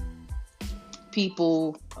 and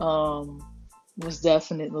people was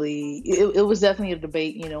definitely it was definitely a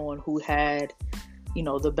debate, on who had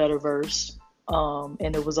the better verse.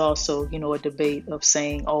 And it was also, a debate of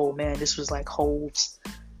saying, oh man, this was like Hove's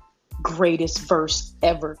greatest verse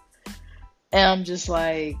ever. And I'm just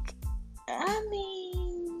like, I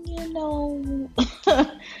mean,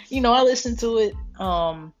 I listened to it.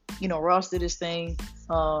 Ross did his thing.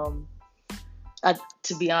 To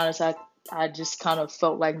be honest, I just kind of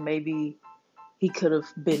felt like maybe he could have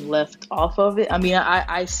been left off of it. I mean,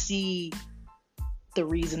 I see the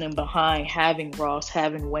reasoning behind having Ross,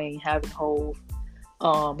 having Wayne, having Hove.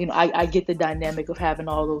 I get the dynamic of having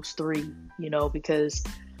all those three, because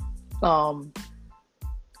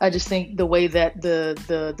I just think the way that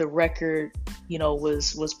the record,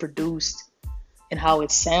 was produced and how it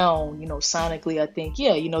sound, sonically, I think,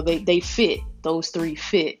 yeah, they fit. Those three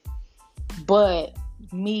fit. But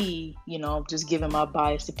me, I'm just giving my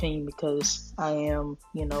biased opinion because I am,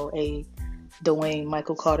 a Dwayne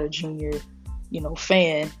Michael Carter Jr.,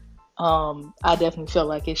 fan. I definitely felt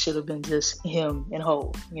like it should have been just him and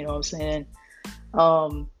Hov. You know what I'm saying?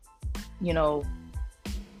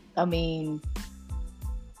 I mean,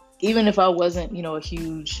 even if I wasn't, a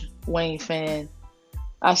huge Wayne fan,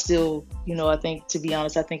 I still, I think, to be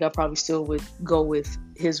honest, I think I probably still would go with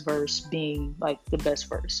his verse being like the best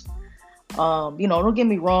verse. Don't get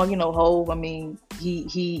me wrong, Hov, I mean,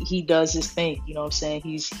 he does his thing, you know what I'm saying?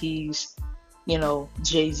 He's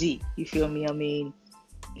Jay-Z, you feel me? I mean,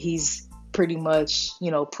 he's pretty much,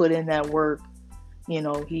 put in that work.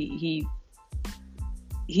 He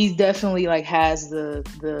definitely like has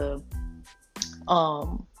the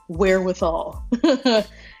wherewithal,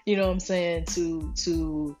 you know what I'm saying,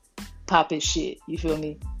 to pop his shit, you feel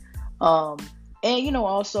me? And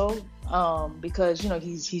also, because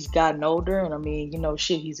he's gotten older, and I mean,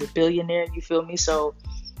 shit, he's a billionaire, you feel me? So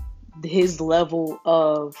his level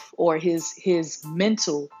of, or his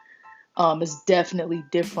mental, is definitely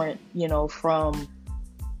different, from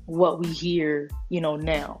what we hear,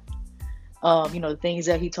 now. The things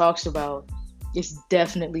that he talks about is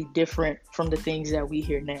definitely different from the things that we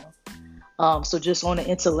hear now. So just on an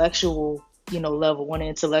intellectual, level, on an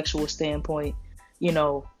intellectual standpoint, he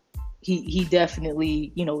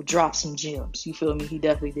definitely, dropped some gems. You feel me? He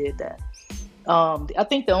definitely did that. I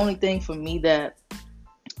think the only thing for me that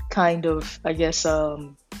kind of, I guess,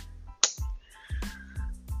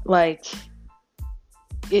 like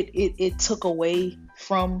it took away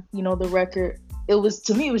from, the record.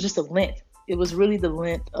 To me, it was just the length. It was really the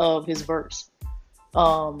length of his verse.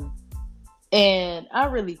 And I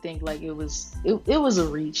really think like it was a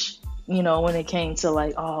reach, when it came to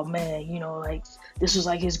like, oh man, like this was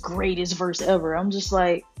like his greatest verse ever. I'm just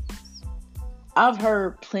like, I've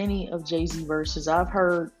heard plenty of Jay-Z verses. I've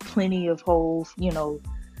heard plenty of Hov,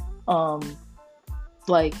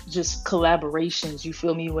 like just collaborations, you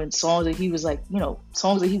feel me? When songs that he was like,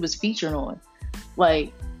 songs that he was featuring on,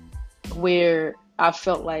 like where I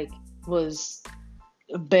felt like was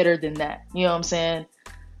better than that. You know what I'm saying?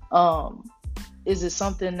 Is it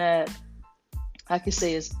something that I could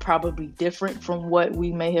say is probably different from what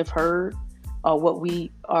we may have heard, or what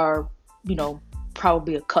we are,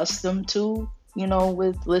 probably accustomed to,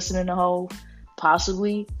 with listening to Hov,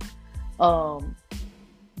 possibly.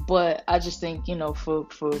 But I just think, for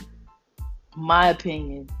my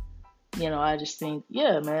opinion, I just think,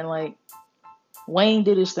 yeah, man, like Wayne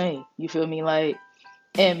did his thing. You feel me? Like,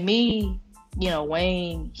 and me,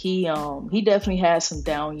 Wayne, he definitely had some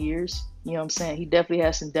down years. You know what I'm saying? He definitely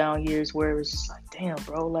had some down years where it was just like, damn,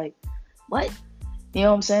 bro, like, what? You know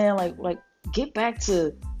what I'm saying? Like get back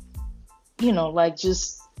to, like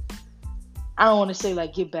just, I don't want to say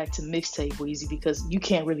like get back to mixtape Weezy, because you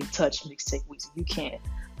can't really touch mixtape Weezy. You can't.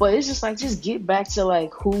 But it's just like, just get back to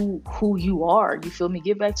like who you are. You feel me?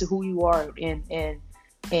 Get back to who you are, and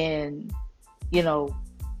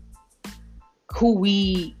who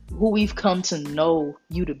we've come to know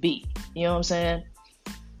you to be. You know what I'm saying?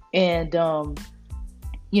 And on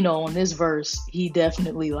this verse, he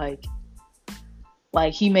definitely like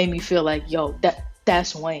he made me feel like, yo,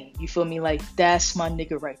 that's Wayne. You feel me? Like, that's my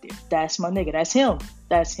nigga right there. That's my nigga. That's him.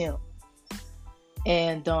 That's him.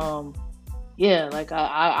 And yeah, like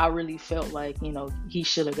I really felt like, he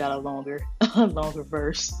should have got a longer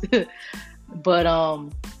verse. But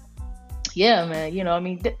yeah, man, I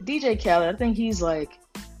mean, DJ Khaled, I think he's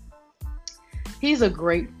a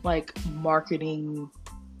great like marketing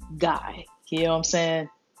guy. You know what I'm saying?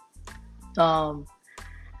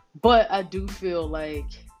 But I do feel like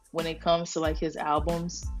when it comes to like his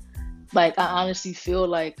albums, like I honestly feel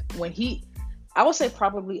like I would say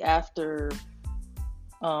probably after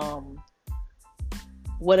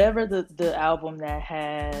whatever the album that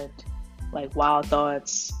had like Wild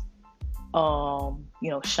Thoughts,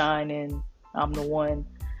 Shining, I'm the One.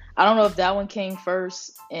 I don't know if that one came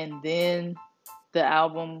first, and then the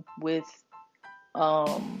album with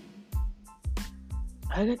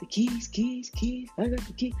I got the keys, I got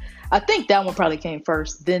the key. I think that one probably came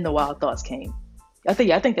first, then the Wild Thoughts came. I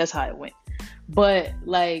think that's how it went. But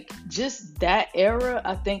like just that era,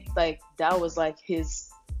 I think like that was like his,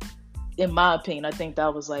 in my opinion, I think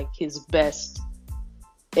that was like his best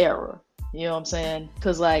era. You know what I'm saying?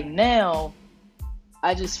 Because like now,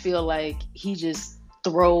 I just feel like he just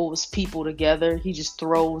throws people together. He just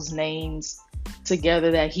throws names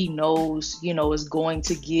together that he knows, is going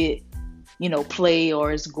to get, play,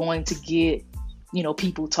 or is going to get,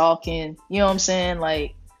 people talking. You know what I'm saying?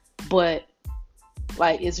 Like, but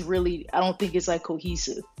like it's really, I don't think it's like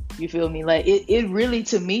cohesive. You feel me? Like it really,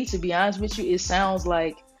 to me, to be honest with you, it sounds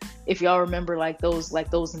like, if y'all remember like those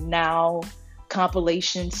Now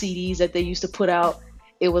compilation CDs that they used to put out,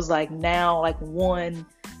 it was like Now like 1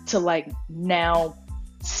 to like Now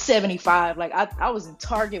 75. Like I was in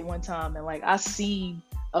Target one time, and like I seen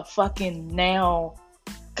a fucking Now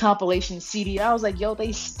compilation CD. I was like, yo,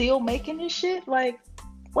 they still making this shit? Like,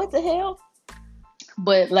 what the hell?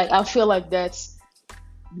 But like I feel like that's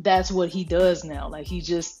what he does now. Like he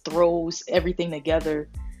just throws everything together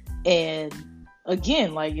And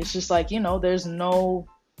again, like, it's just like, there's no,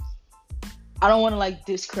 I don't want to like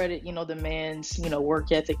discredit, the man's,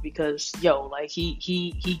 work ethic, because like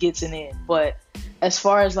he gets it in. But as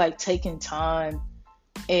far as like taking time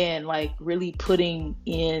and like really putting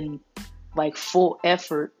in like full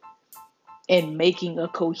effort and making a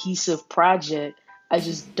cohesive project, I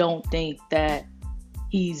just don't think that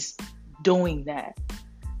he's doing that.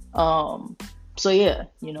 So yeah,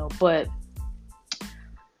 but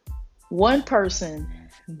one person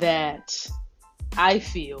that I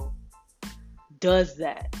feel does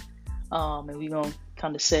that, and we're gonna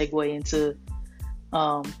kind of segue into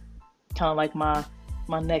kind of like my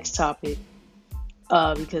next topic,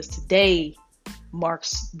 because today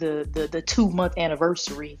marks the 2-month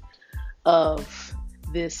anniversary of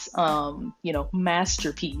this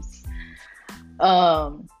masterpiece.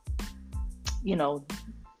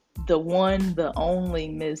 The one, the only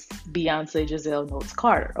Miss Beyoncé Giselle Knowles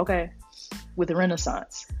Carter, okay, with the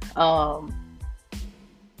Renaissance. I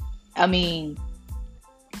mean,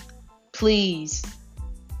 please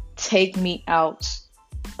take me out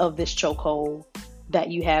of this chokehold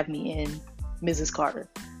that you have me in, Mrs. Carter,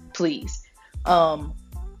 please,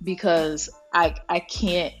 because I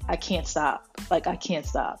can't stop. Like, I can't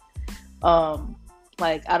stop.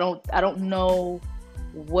 Like, I don't know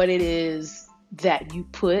what it is that you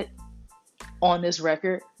put on this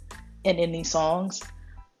record and in these songs,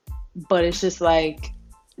 but it's just like,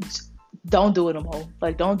 don't do it no more.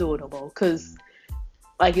 Like, don't do it no more, because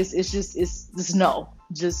like it's just no,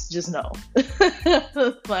 just no.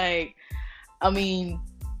 Like, I mean,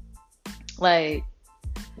 like,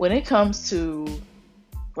 when it comes to,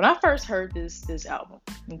 when I first heard this album,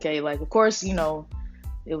 okay, like, of course, it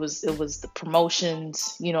was the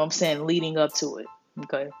promotions, what I'm saying, leading up to it,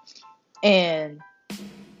 okay. And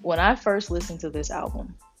when I first listened to this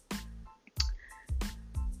album,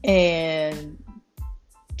 and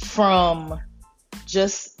from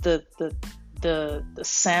just the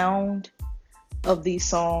sound of these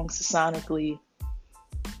songs sonically,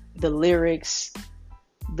 the lyrics,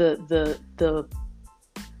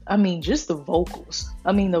 I mean, just the vocals.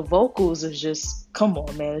 I mean, the vocals is just, come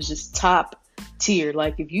on, man, it's just top tier.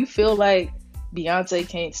 Like, if you feel like Beyonce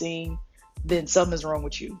can't sing, then something's wrong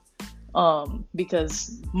with you.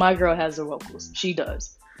 Because my girl has the vocals. She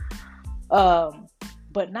does.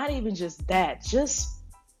 But not even just that. Just,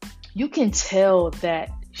 you can tell that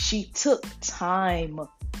she took time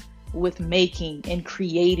with making and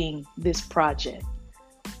creating this project.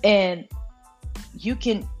 And you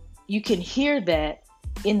can hear that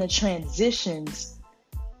in the transitions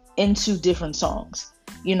into different songs.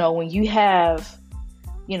 When you have,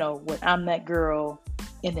 when I'm That Girl,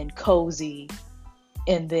 and then Cozy,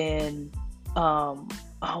 and then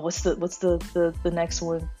what's the next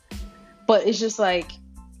one? But it's just like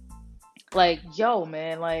yo,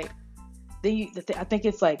 man, like, then I think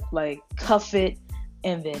it's like Cuff It,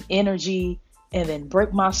 and then Energy, and then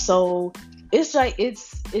Break My Soul. It's like,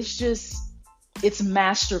 it's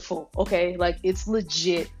masterful, okay? Like, it's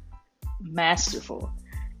legit masterful.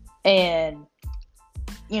 And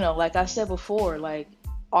like I said before, like,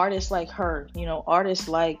 artists like her, artists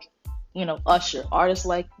like, Usher, artists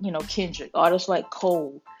like, Kendrick, artists like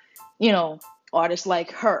Cole, artists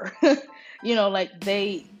like her, like,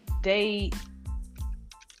 they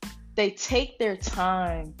take their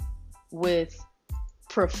time with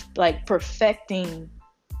perfecting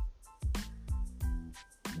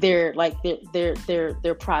their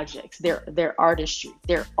projects, their artistry,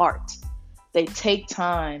 their art. They take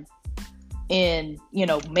time in,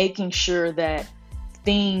 making sure that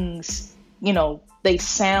things, they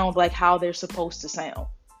sound like how they're supposed to sound.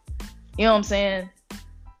 You know what I'm saying?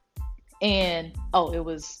 And it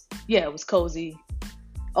was Cozy.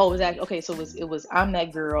 Oh, it was actually, okay, so it was I'm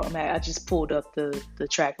That Girl. I just pulled up the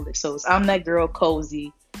track list. So it's I'm That Girl,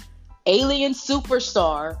 Cozy, Alien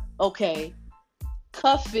Superstar, okay,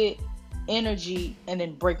 Cuff It, Energy, and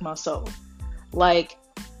then Break My Soul. Like,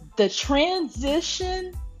 the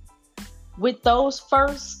transition with those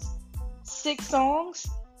first 6 songs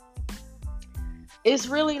is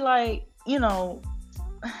really like,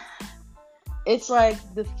 it's like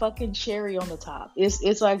the fucking cherry on the top.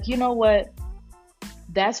 It's like, you know what?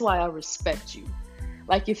 That's why I respect you.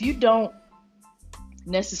 Like, if you don't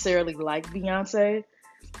necessarily like Beyonce,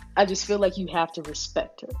 I just feel like you have to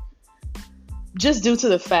respect her. Just due to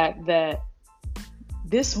the fact that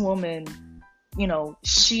this woman,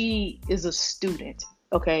 she is a student,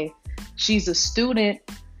 okay? She's a student,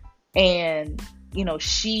 and,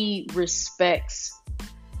 she respects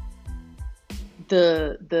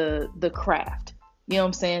the craft. You know what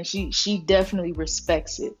I'm saying? She definitely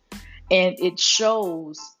respects it. And it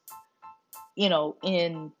shows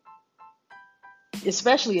in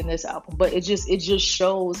especially in this album, but it just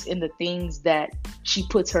shows in the things that she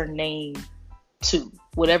puts her name to.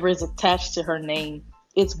 Whatever is attached to her name,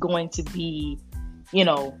 it's going to be, you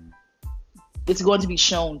know, it's going to be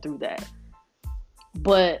shown through that.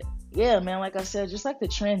 But yeah, man, like I said, just like the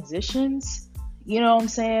transitions, you know what I'm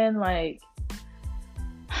saying? Like,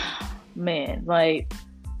 man, like,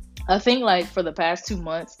 I think like for the past 2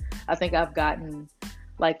 months, I think I've gotten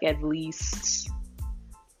like at least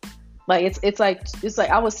like it's like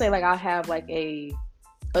I would say like I have like a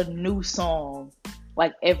new song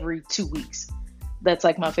like every 2 weeks. That's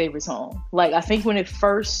like my favorite song. Like I think when it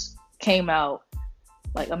first came out,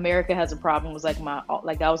 like America Has a Problem was like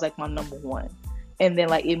that was like my number one. And then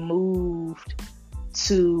like it moved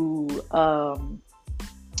to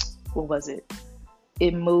what was it?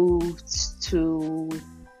 It moved to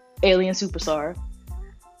Alien Superstar.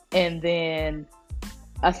 And then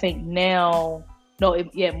I think now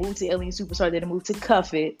it moved to Alien Superstar, then it moved to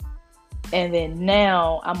Cuff It. And then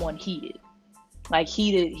now I'm on Heated. Like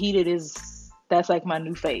Heated that's like my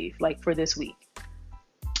new fave, like for this week.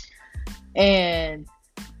 And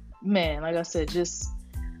man, like I said, just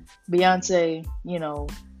Beyonce,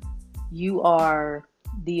 you are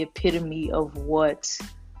the epitome of what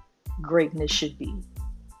greatness should be.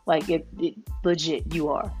 Like it legit, you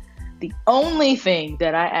are. The only thing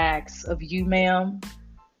that I ask of you, ma'am,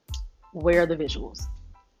 where are the visuals?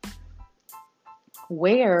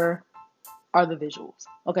 Where are the visuals?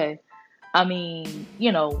 Okay. I mean,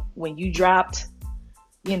 when you dropped,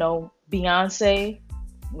 Beyonce,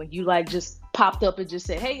 when you like just popped up and just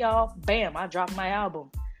said, hey y'all, bam, I dropped my album.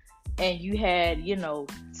 And you had,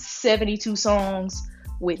 72 songs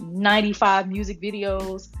with 95 music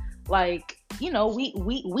videos. Like,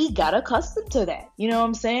 we got accustomed to that. You know what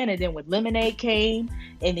I'm saying? And then when Lemonade came,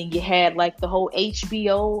 and then you had like the whole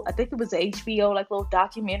HBO, I think it was the HBO like little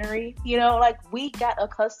documentary, like we got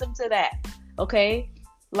accustomed to that. Okay?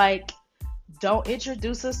 Like, don't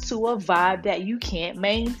introduce us to a vibe that you can't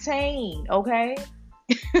maintain, okay?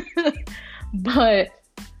 But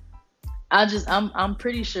I'm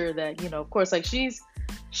pretty sure that, of course, like she's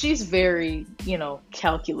very,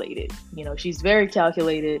 calculated. She's very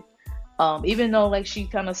calculated. Even though like she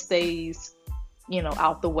kind of stays,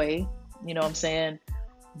 out the way, you know what I'm saying?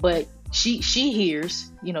 But she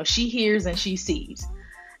hears, she hears and she sees.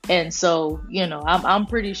 And so, I'm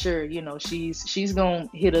pretty sure, she's gonna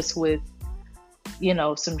hit us with,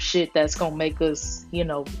 some shit that's gonna make us,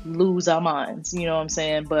 lose our minds, you know what I'm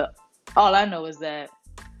saying? But all I know is that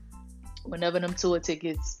whenever them tour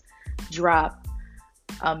tickets drop,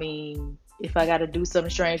 I mean, if I gotta do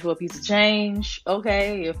something strange for a piece of change,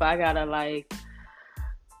 okay. If I gotta like,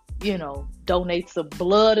 donate some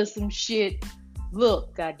blood or some shit,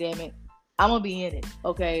 look, goddammit, I'm gonna be in it,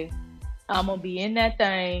 okay? I'm gonna be in that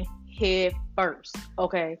thing head first,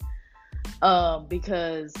 okay?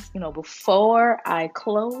 Because, before I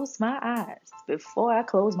close my eyes,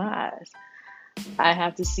 I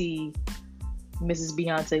have to see Mrs.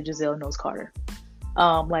 Beyonce Giselle Knowles Carter.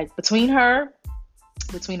 Like between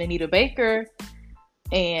Anita Baker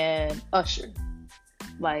and Usher,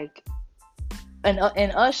 like, and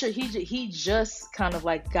Usher, he just kind of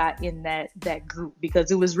like got in that group because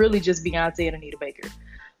it was really just Beyonce and Anita Baker.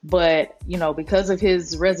 But, because of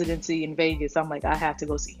his residency in Vegas, I'm like, I have to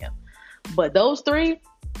go see him. But those three,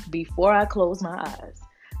 before I close my eyes,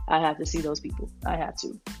 I have to see those people. I have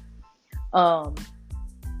to.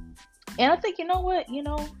 And I think, you know what,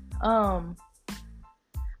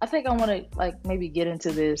 I think I want to like maybe get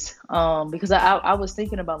into this because I was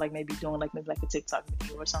thinking about like maybe doing like maybe like a TikTok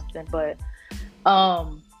video or something. But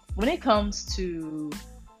when it comes to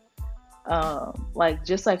like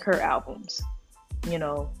just like her albums,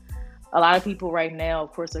 a lot of people right now,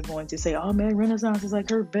 of course, are going to say, oh man, Renaissance is like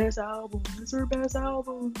her best album. It's her best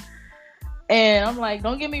album. And I'm like,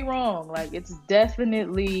 don't get me wrong. Like, it's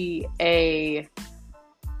definitely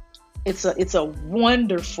it's a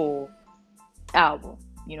wonderful album.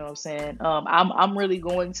 You know what I'm saying? I'm really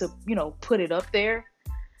going to, put it up there.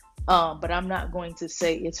 But I'm not going to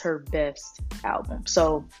say it's her best album.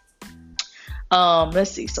 So,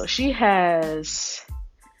 let's see. So she has,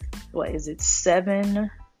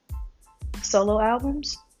 7 solo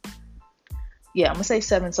albums? Yeah, I'm gonna say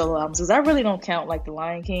 7 solo albums because I really don't count like The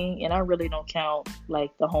Lion King, and I really don't count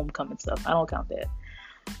like the Homecoming stuff. I don't count that.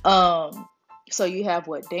 So you have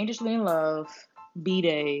Dangerously in Love,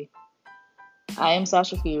 B-Day, I Am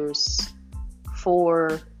Sasha Fierce,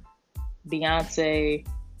 4, Beyonce,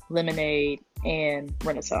 Lemonade, and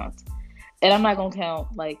Renaissance. And I'm not gonna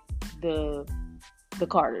count like the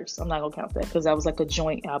Carters. I'm not gonna count that because that was like a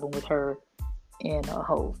joint album with her and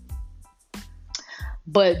Hove.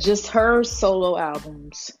 But just her solo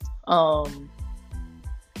albums, I'm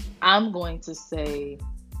going to say,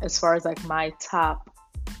 as far as like my top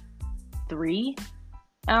 3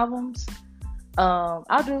 albums, I'll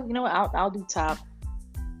do, you know what, I'll do top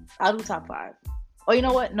 5. Oh, you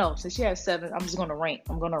know what? No, since she has 7, I'm just gonna rank.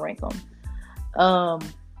 I'm gonna rank them.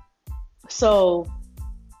 So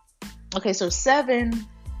okay, so 7,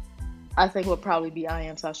 I think would probably be I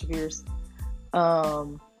Am Sasha Fierce.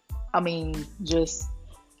 I mean,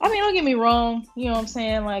 don't get me wrong, you know what I'm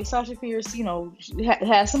saying? Like, Sasha Fierce, you know,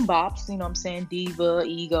 has some bops, you know what I'm saying? Diva,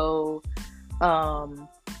 Ego,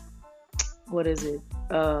 what is it?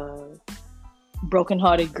 Broken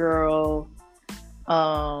Hearted Girl.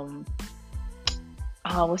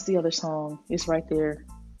 What's the other song? It's right there.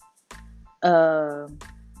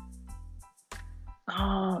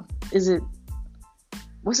 Is it?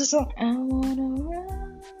 What's the song? I wanna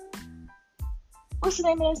run. What's the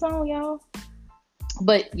name of that song, y'all?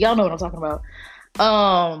 But y'all know what I'm talking about.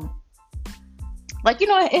 Like, you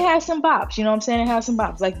know, it has some bops. You know what I'm saying? It has some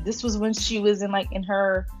bops. Like, this was when she was in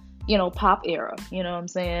her, you know, pop era. You know what I'm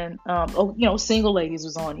saying? You know, Single Ladies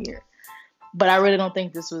was on here. But I really don't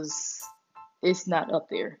think it's not up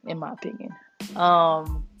there, in my opinion.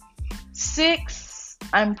 6,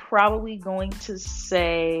 I'm probably going to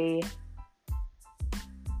say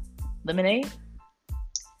Lemonade.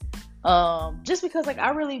 Just because, like, I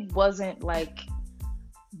really wasn't, like,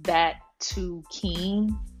 that too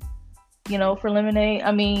keen, you know, for Lemonade.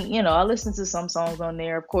 I mean, you know, I listened to some songs on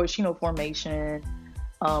there. Of course, you know, Formation,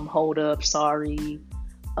 Hold Up, Sorry,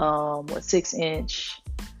 6 Inch,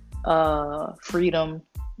 Freedom,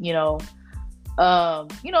 you know.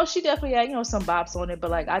 She definitely had, you know, some bops on it, but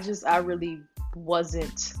like, I really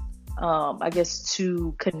wasn't, I guess,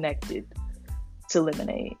 too connected to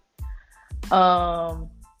Lemonade.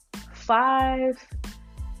 5,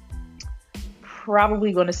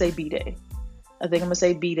 probably going to say B-Day. I think I'm going to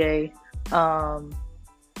say B-Day.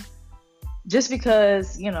 Just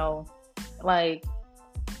because, you know, like,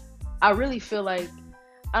 I really feel like,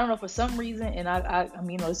 I don't know, for some reason, and I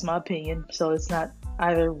mean, you know, it's my opinion, so it's not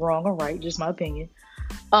either wrong or right, just my opinion.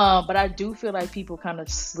 But I do feel like people kind of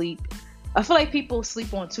sleep. I feel like people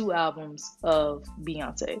sleep on 2 albums of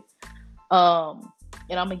Beyonce.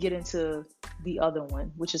 And I'm going to get into the other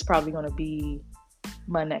one, which is probably going to be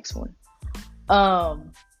my next one.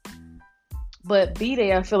 But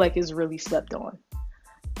B-Day, I feel like, is really slept on.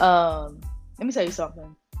 Let me tell you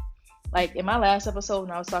something. Like, in my last episode,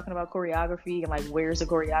 when I was talking about choreography and like, where's the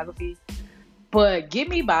choreography? But Get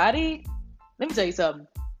Me Body, let me tell you something.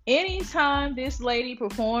 Anytime this lady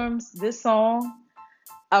performs this song,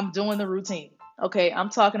 I'm doing the routine. Okay, I'm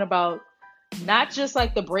talking about not just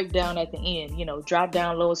like the breakdown at the end, you know, drop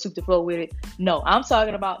down low, swoop the floor with it. No, I'm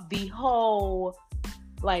talking about the whole,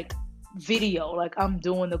 like, video. Like, I'm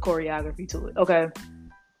doing the choreography to it. Okay,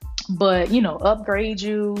 but, you know, Upgrade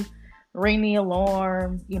You, Ring the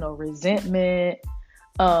Alarm, you know, Resentment.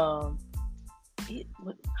 How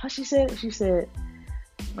she said it? She said,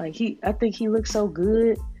 like, I think he looks so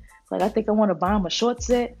good. Like, I think I want to buy him a short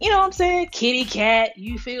set. You know what I'm saying? Kitty Cat,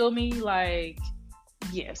 you feel me? Like,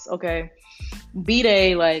 yes, okay.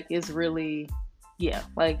 B-Day, like, is really, yeah,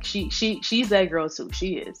 like, she's that girl too.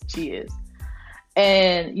 She is.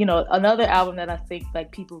 And, you know, another album that I think,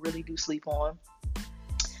 like, people really do sleep on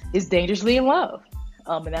is Dangerously in Love.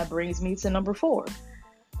 And that brings me to number 4.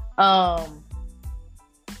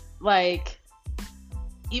 Like,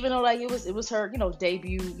 even though, like, it was her, you know,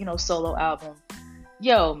 debut, you know, solo album.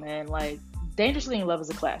 Yo, man, like, Dangerously in Love is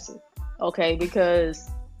a classic. Okay, because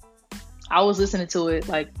I was listening to it,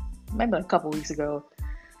 like, maybe a couple weeks ago.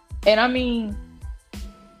 And I mean,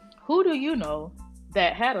 who do you know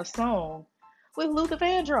that had a song with Luther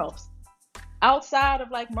Vandross outside of,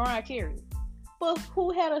 like, Mariah Carey? But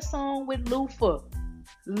who had a song with Luther,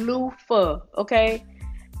 okay?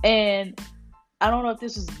 And I don't know if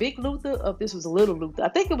this was Big Luther or if this was Little Luther. I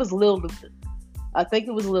think it was Lil Luther. Or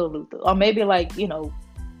maybe, like, you know,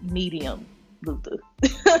 medium Luther.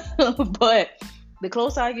 But the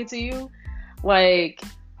closer I get to you, like,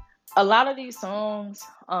 a lot of these songs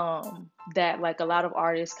that, like, a lot of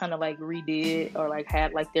artists kind of, like, redid or, like,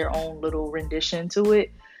 had, like, their own little rendition to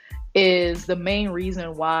it is the main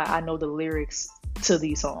reason why I know the lyrics to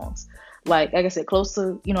these songs. Like I said, close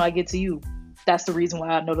to, you know, I Get to You. That's the reason why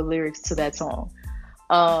I know the lyrics to that song.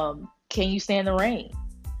 Can You Stand the Rain?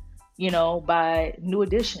 You know, by New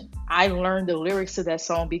Edition. I learned the lyrics to that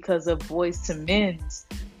song because of Boyz II Men's,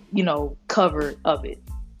 you know, cover of it.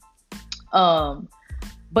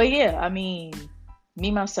 But yeah, I mean,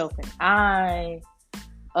 Me, Myself, and I,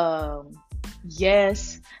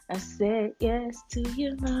 Yes, I said yes to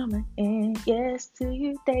your mama and yes to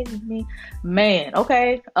you dating me. Man,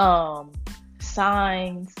 okay.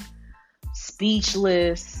 Signs,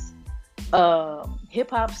 Speechless,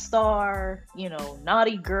 Hip Hop Star,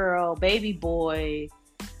 Naughty Girl, Baby Boy.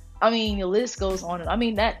 I mean, the list goes on. I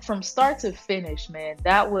mean, that from start to finish, man,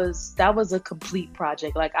 that was a complete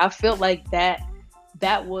project. Like I felt like that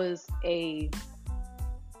was a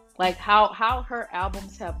like how her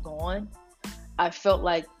albums have gone. I felt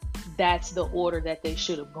like that's the order that they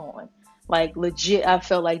should have gone. Like legit, I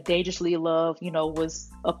felt like Dangerously in Love, was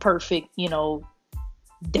a perfect,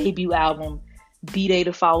 debut album. B-Day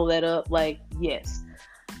to follow that up, like yes.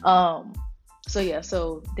 Um, so yeah,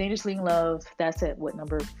 so Dangerously in Love, that's at what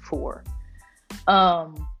number 4.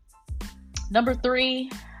 Um, Number 3,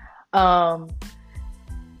 um,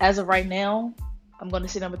 as of right now, I'm gonna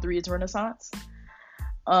say number 3 is Renaissance.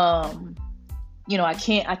 Um, I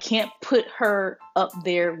can't put her up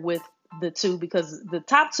there with the two because the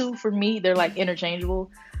top two for me, they're like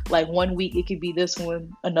interchangeable. Like one week it could be this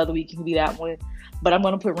one, another week it can be that one. But I'm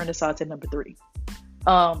gonna put Renaissance at number 3.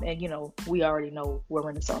 And we already know where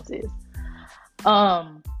Renaissance is.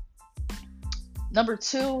 Um, Number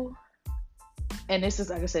 2, and this is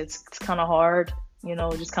like I said, it's kind of hard.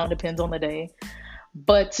 It just kind of depends on the day.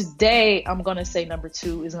 But today I'm gonna say number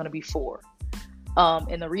 2 is gonna be 4.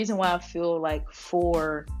 And the reason why I feel like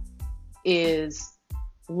 4 is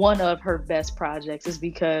one of her best projects is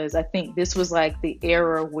because I think this was like the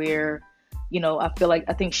era where,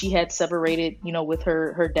 I think she had separated, with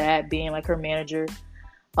her dad being like her manager.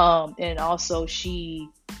 And also she,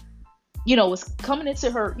 was coming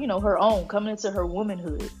into her, her own, coming into her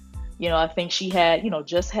womanhood. I think she had,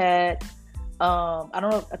 just had, I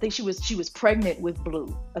don't know, I think she was pregnant with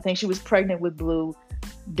Blue. I think she was pregnant with Blue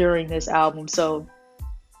during this album. So,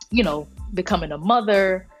 becoming a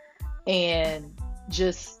mother and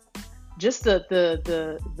just the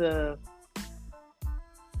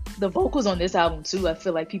vocals on this album too. I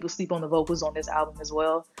feel like people sleep on the vocals on this album as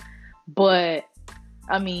well. But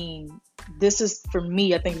I mean, this is for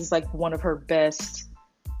me, I think it's like one of her best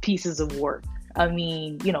pieces of work. I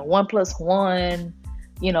mean, 1+1,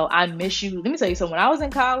 I Miss You. Let me tell you something. When I was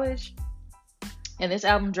in college and this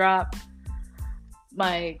album dropped,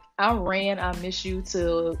 like I ran I Miss You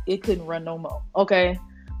till it couldn't run no more. Okay.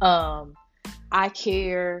 I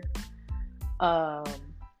Care. Um,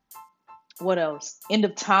 what else? End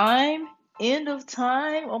of Time. End of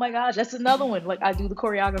Time. Oh my gosh, that's another one. Like I do the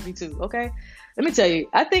choreography too. Okay. Let me tell you,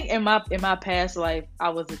 I think in my past life I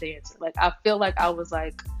was a dancer. Like I feel like I was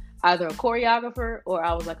like either a choreographer or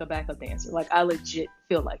I was like a backup dancer. Like I legit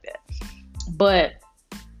feel like that. But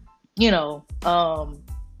you know,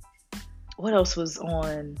 what else was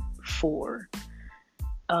on 4?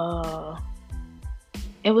 Uh,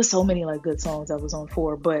 it was so many like good songs that was on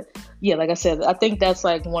 4. But yeah, like I said, I think that's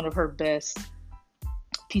like one of her best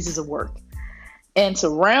pieces of work. And to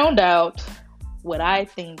round out what I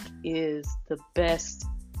think is the best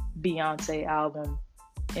Beyonce album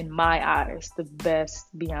in my eyes, the best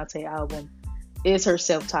Beyonce album is her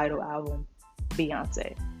self-titled album,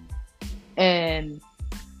 Beyonce. And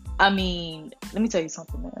I mean, let me tell you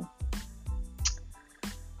something, man.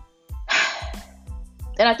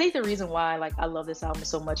 And I think the reason why like I love this album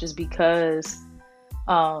so much is because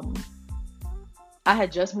um I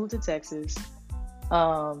had just moved to Texas,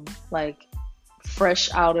 like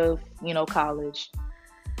fresh out of, college.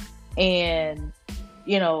 And,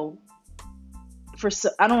 you know,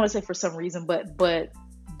 I don't want to say for some reason, but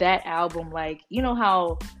that album, like,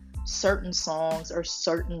 how certain songs or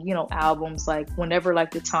certain, albums, like whenever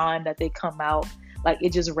like the time that they come out, like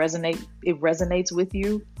it resonates with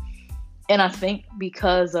you. And I think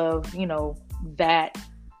because of, that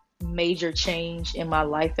major change in my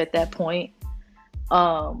life at that point,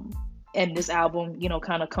 and this album,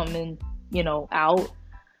 kind of coming, out,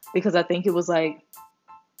 because I think it was like,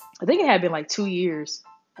 I think it had been like 2 years.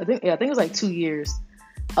 I think it was like 2 years,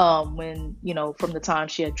 when, from the time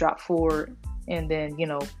she had dropped 4 and then,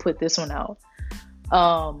 put this one out.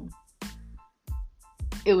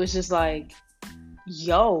 It was just like,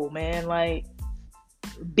 yo, man, like,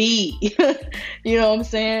 B, you know what I'm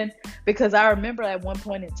saying? Because I remember at one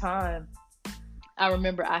point in time, I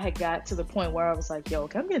had got to the point where I was like, yo,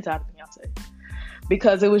 I'm getting tired of Beyonce.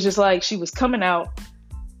 Because it was just like, she was coming out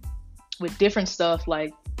with different stuff.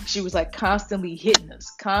 Like, she was like constantly hitting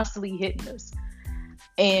us.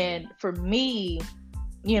 And for me,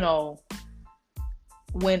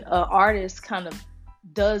 when an artist kind of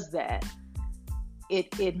does that,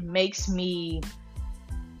 it makes me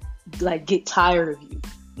like get tired of you,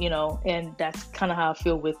 and that's kind of how I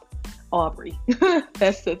feel with Aubrey.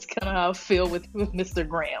 That's kind of how I feel with Mr.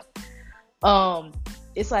 Graham. Um,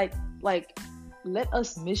 it's like let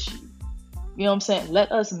us miss you. You know what I'm saying?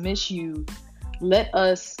 Let us miss you. Let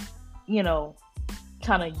us, you know,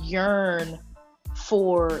 kind of yearn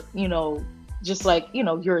for, just like,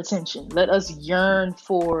 your attention. Let us yearn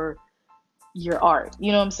for your art.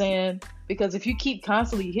 You know what I'm saying? Because if you keep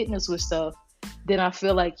constantly hitting us with stuff, then I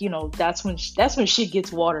feel like, that's when shit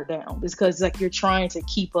gets watered down. It's because like you're trying to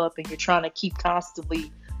keep up and you're trying to keep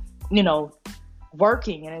constantly, you know,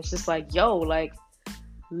 working, and it's just like, yo, like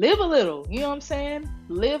live a little. You know what I'm saying?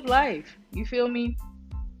 Live life. You feel me?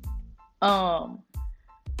 Um,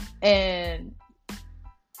 and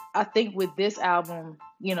I think with this album,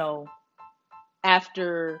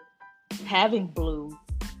 after having Blue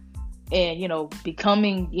and,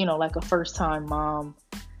 becoming, like a first time mom,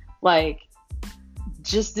 like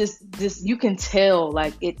just this you can tell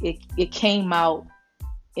like it came out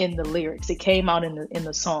in the lyrics. It came out in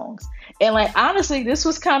the songs. And like honestly, this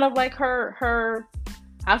was kind of like her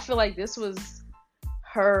I feel like this was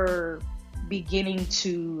her beginning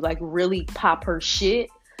to like really pop her shit,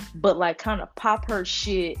 but like kind of pop her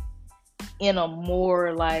shit in a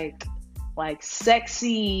more like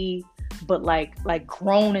sexy, but like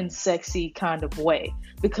grown and sexy kind of way,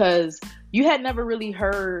 because you had never really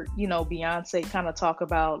heard, Beyonce kind of talk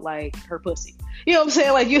about like her pussy. You know what I'm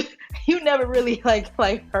saying? Like you never really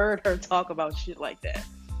like heard her talk about shit like that.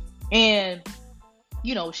 And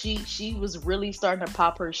she was really starting to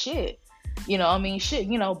pop her shit. I mean, shit,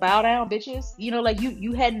 bow down, bitches. Like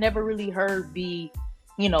you had never really heard B,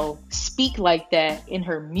 speak like that in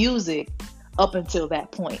her music up until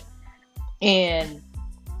that point. And,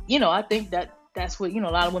 I think that's what, a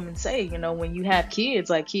lot of women say, when you have kids,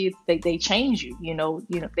 like kids, they change you,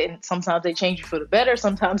 and sometimes they change you for the better.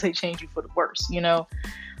 Sometimes they change you for the worse,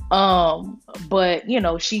 but,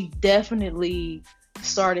 she definitely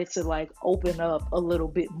started to like open up a little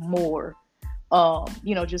bit more,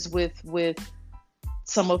 just with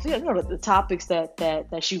some of the topics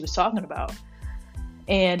that she was talking about.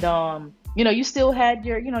 And, you still had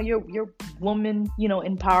your woman,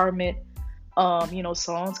 empowerment,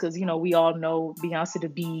 songs, because, we all know Beyonce to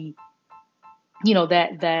be,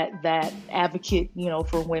 that advocate,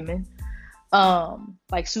 for women,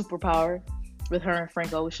 like Superpower with her and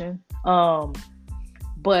Frank Ocean.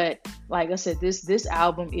 But like I said, this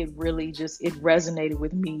album, it really it resonated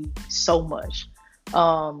with me so much.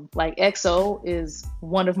 Like XO is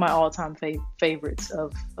one of my all-time favorites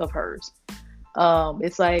of hers.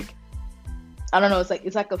 It's like, I don't know,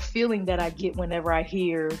 it's like a feeling that I get whenever I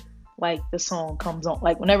hear like the song comes on.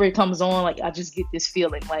 Like whenever it comes on, like I just get this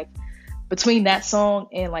feeling. Like between that song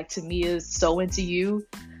and like To Me Is So Into You,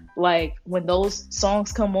 like when those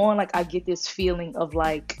songs come on, like I get this feeling of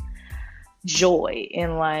like joy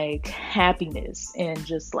and like happiness and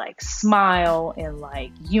just like smile and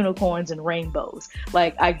like unicorns and rainbows.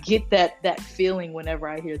 Like I get that feeling whenever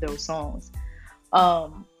I hear those songs.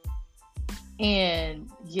 And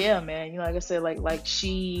yeah, man, like I said, like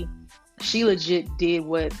she legit did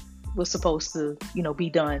what was supposed to, be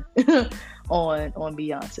done on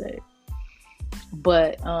Beyonce.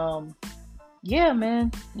 But yeah,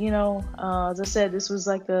 man, as I said, this was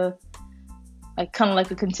like kind of like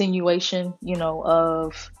a continuation,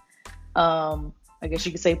 of I guess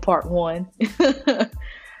you could say part one.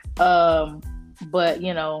 But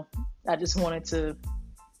I just wanted to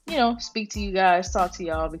speak to you guys, talk to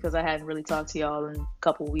y'all, because I hadn't really talked to y'all in a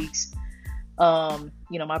couple weeks.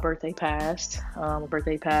 My birthday passed.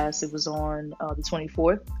 It was on the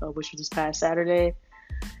 24th, which was this past Saturday.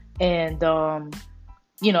 And,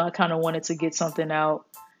 I kind of wanted to get something out,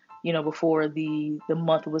 before the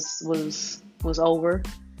month was over.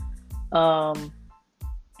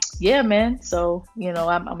 Yeah, man. So,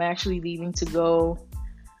 I'm actually leaving to go,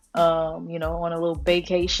 on a little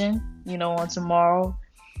vacation, on tomorrow.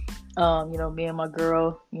 Me and my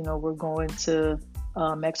girl, we're going to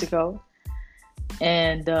Mexico,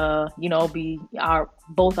 and it'll be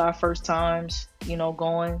both our first times,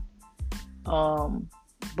 going.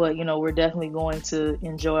 But we're definitely going to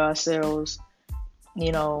enjoy ourselves.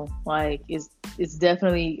 Like it's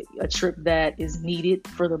definitely a trip that is needed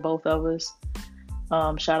for the both of us.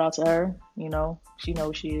 Shout out to her. She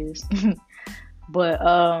knows she is. But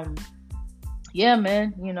yeah,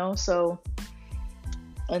 man. So.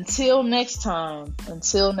 Until next time, we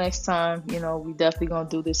definitely gonna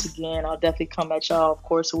do this again. I'll definitely come at y'all, of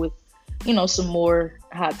course, with, some more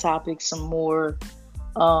hot topics, some more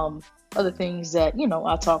other things that,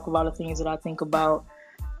 I talk about, the things that I think about.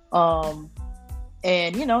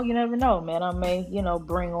 And, you never know, man. I may,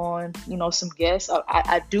 bring on, some guests.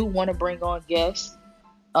 I do want to bring on guests,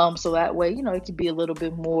 So that way, it could be a little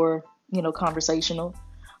bit more, conversational.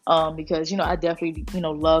 Because, I definitely,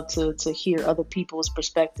 love to hear other people's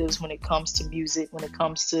perspectives when it comes to music, when it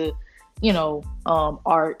comes to,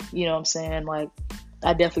 art, you know what I'm saying? Like,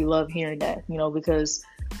 I definitely love hearing that, because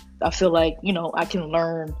I feel like, I can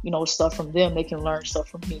learn, stuff from them. They can learn stuff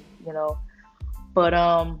from me. But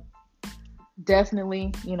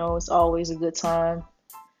definitely, it's always a good time,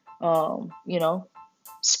 you know,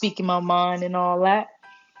 speaking my mind and all that.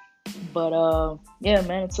 But yeah,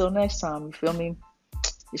 man, until next time, you feel me?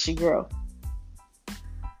 It's your girl.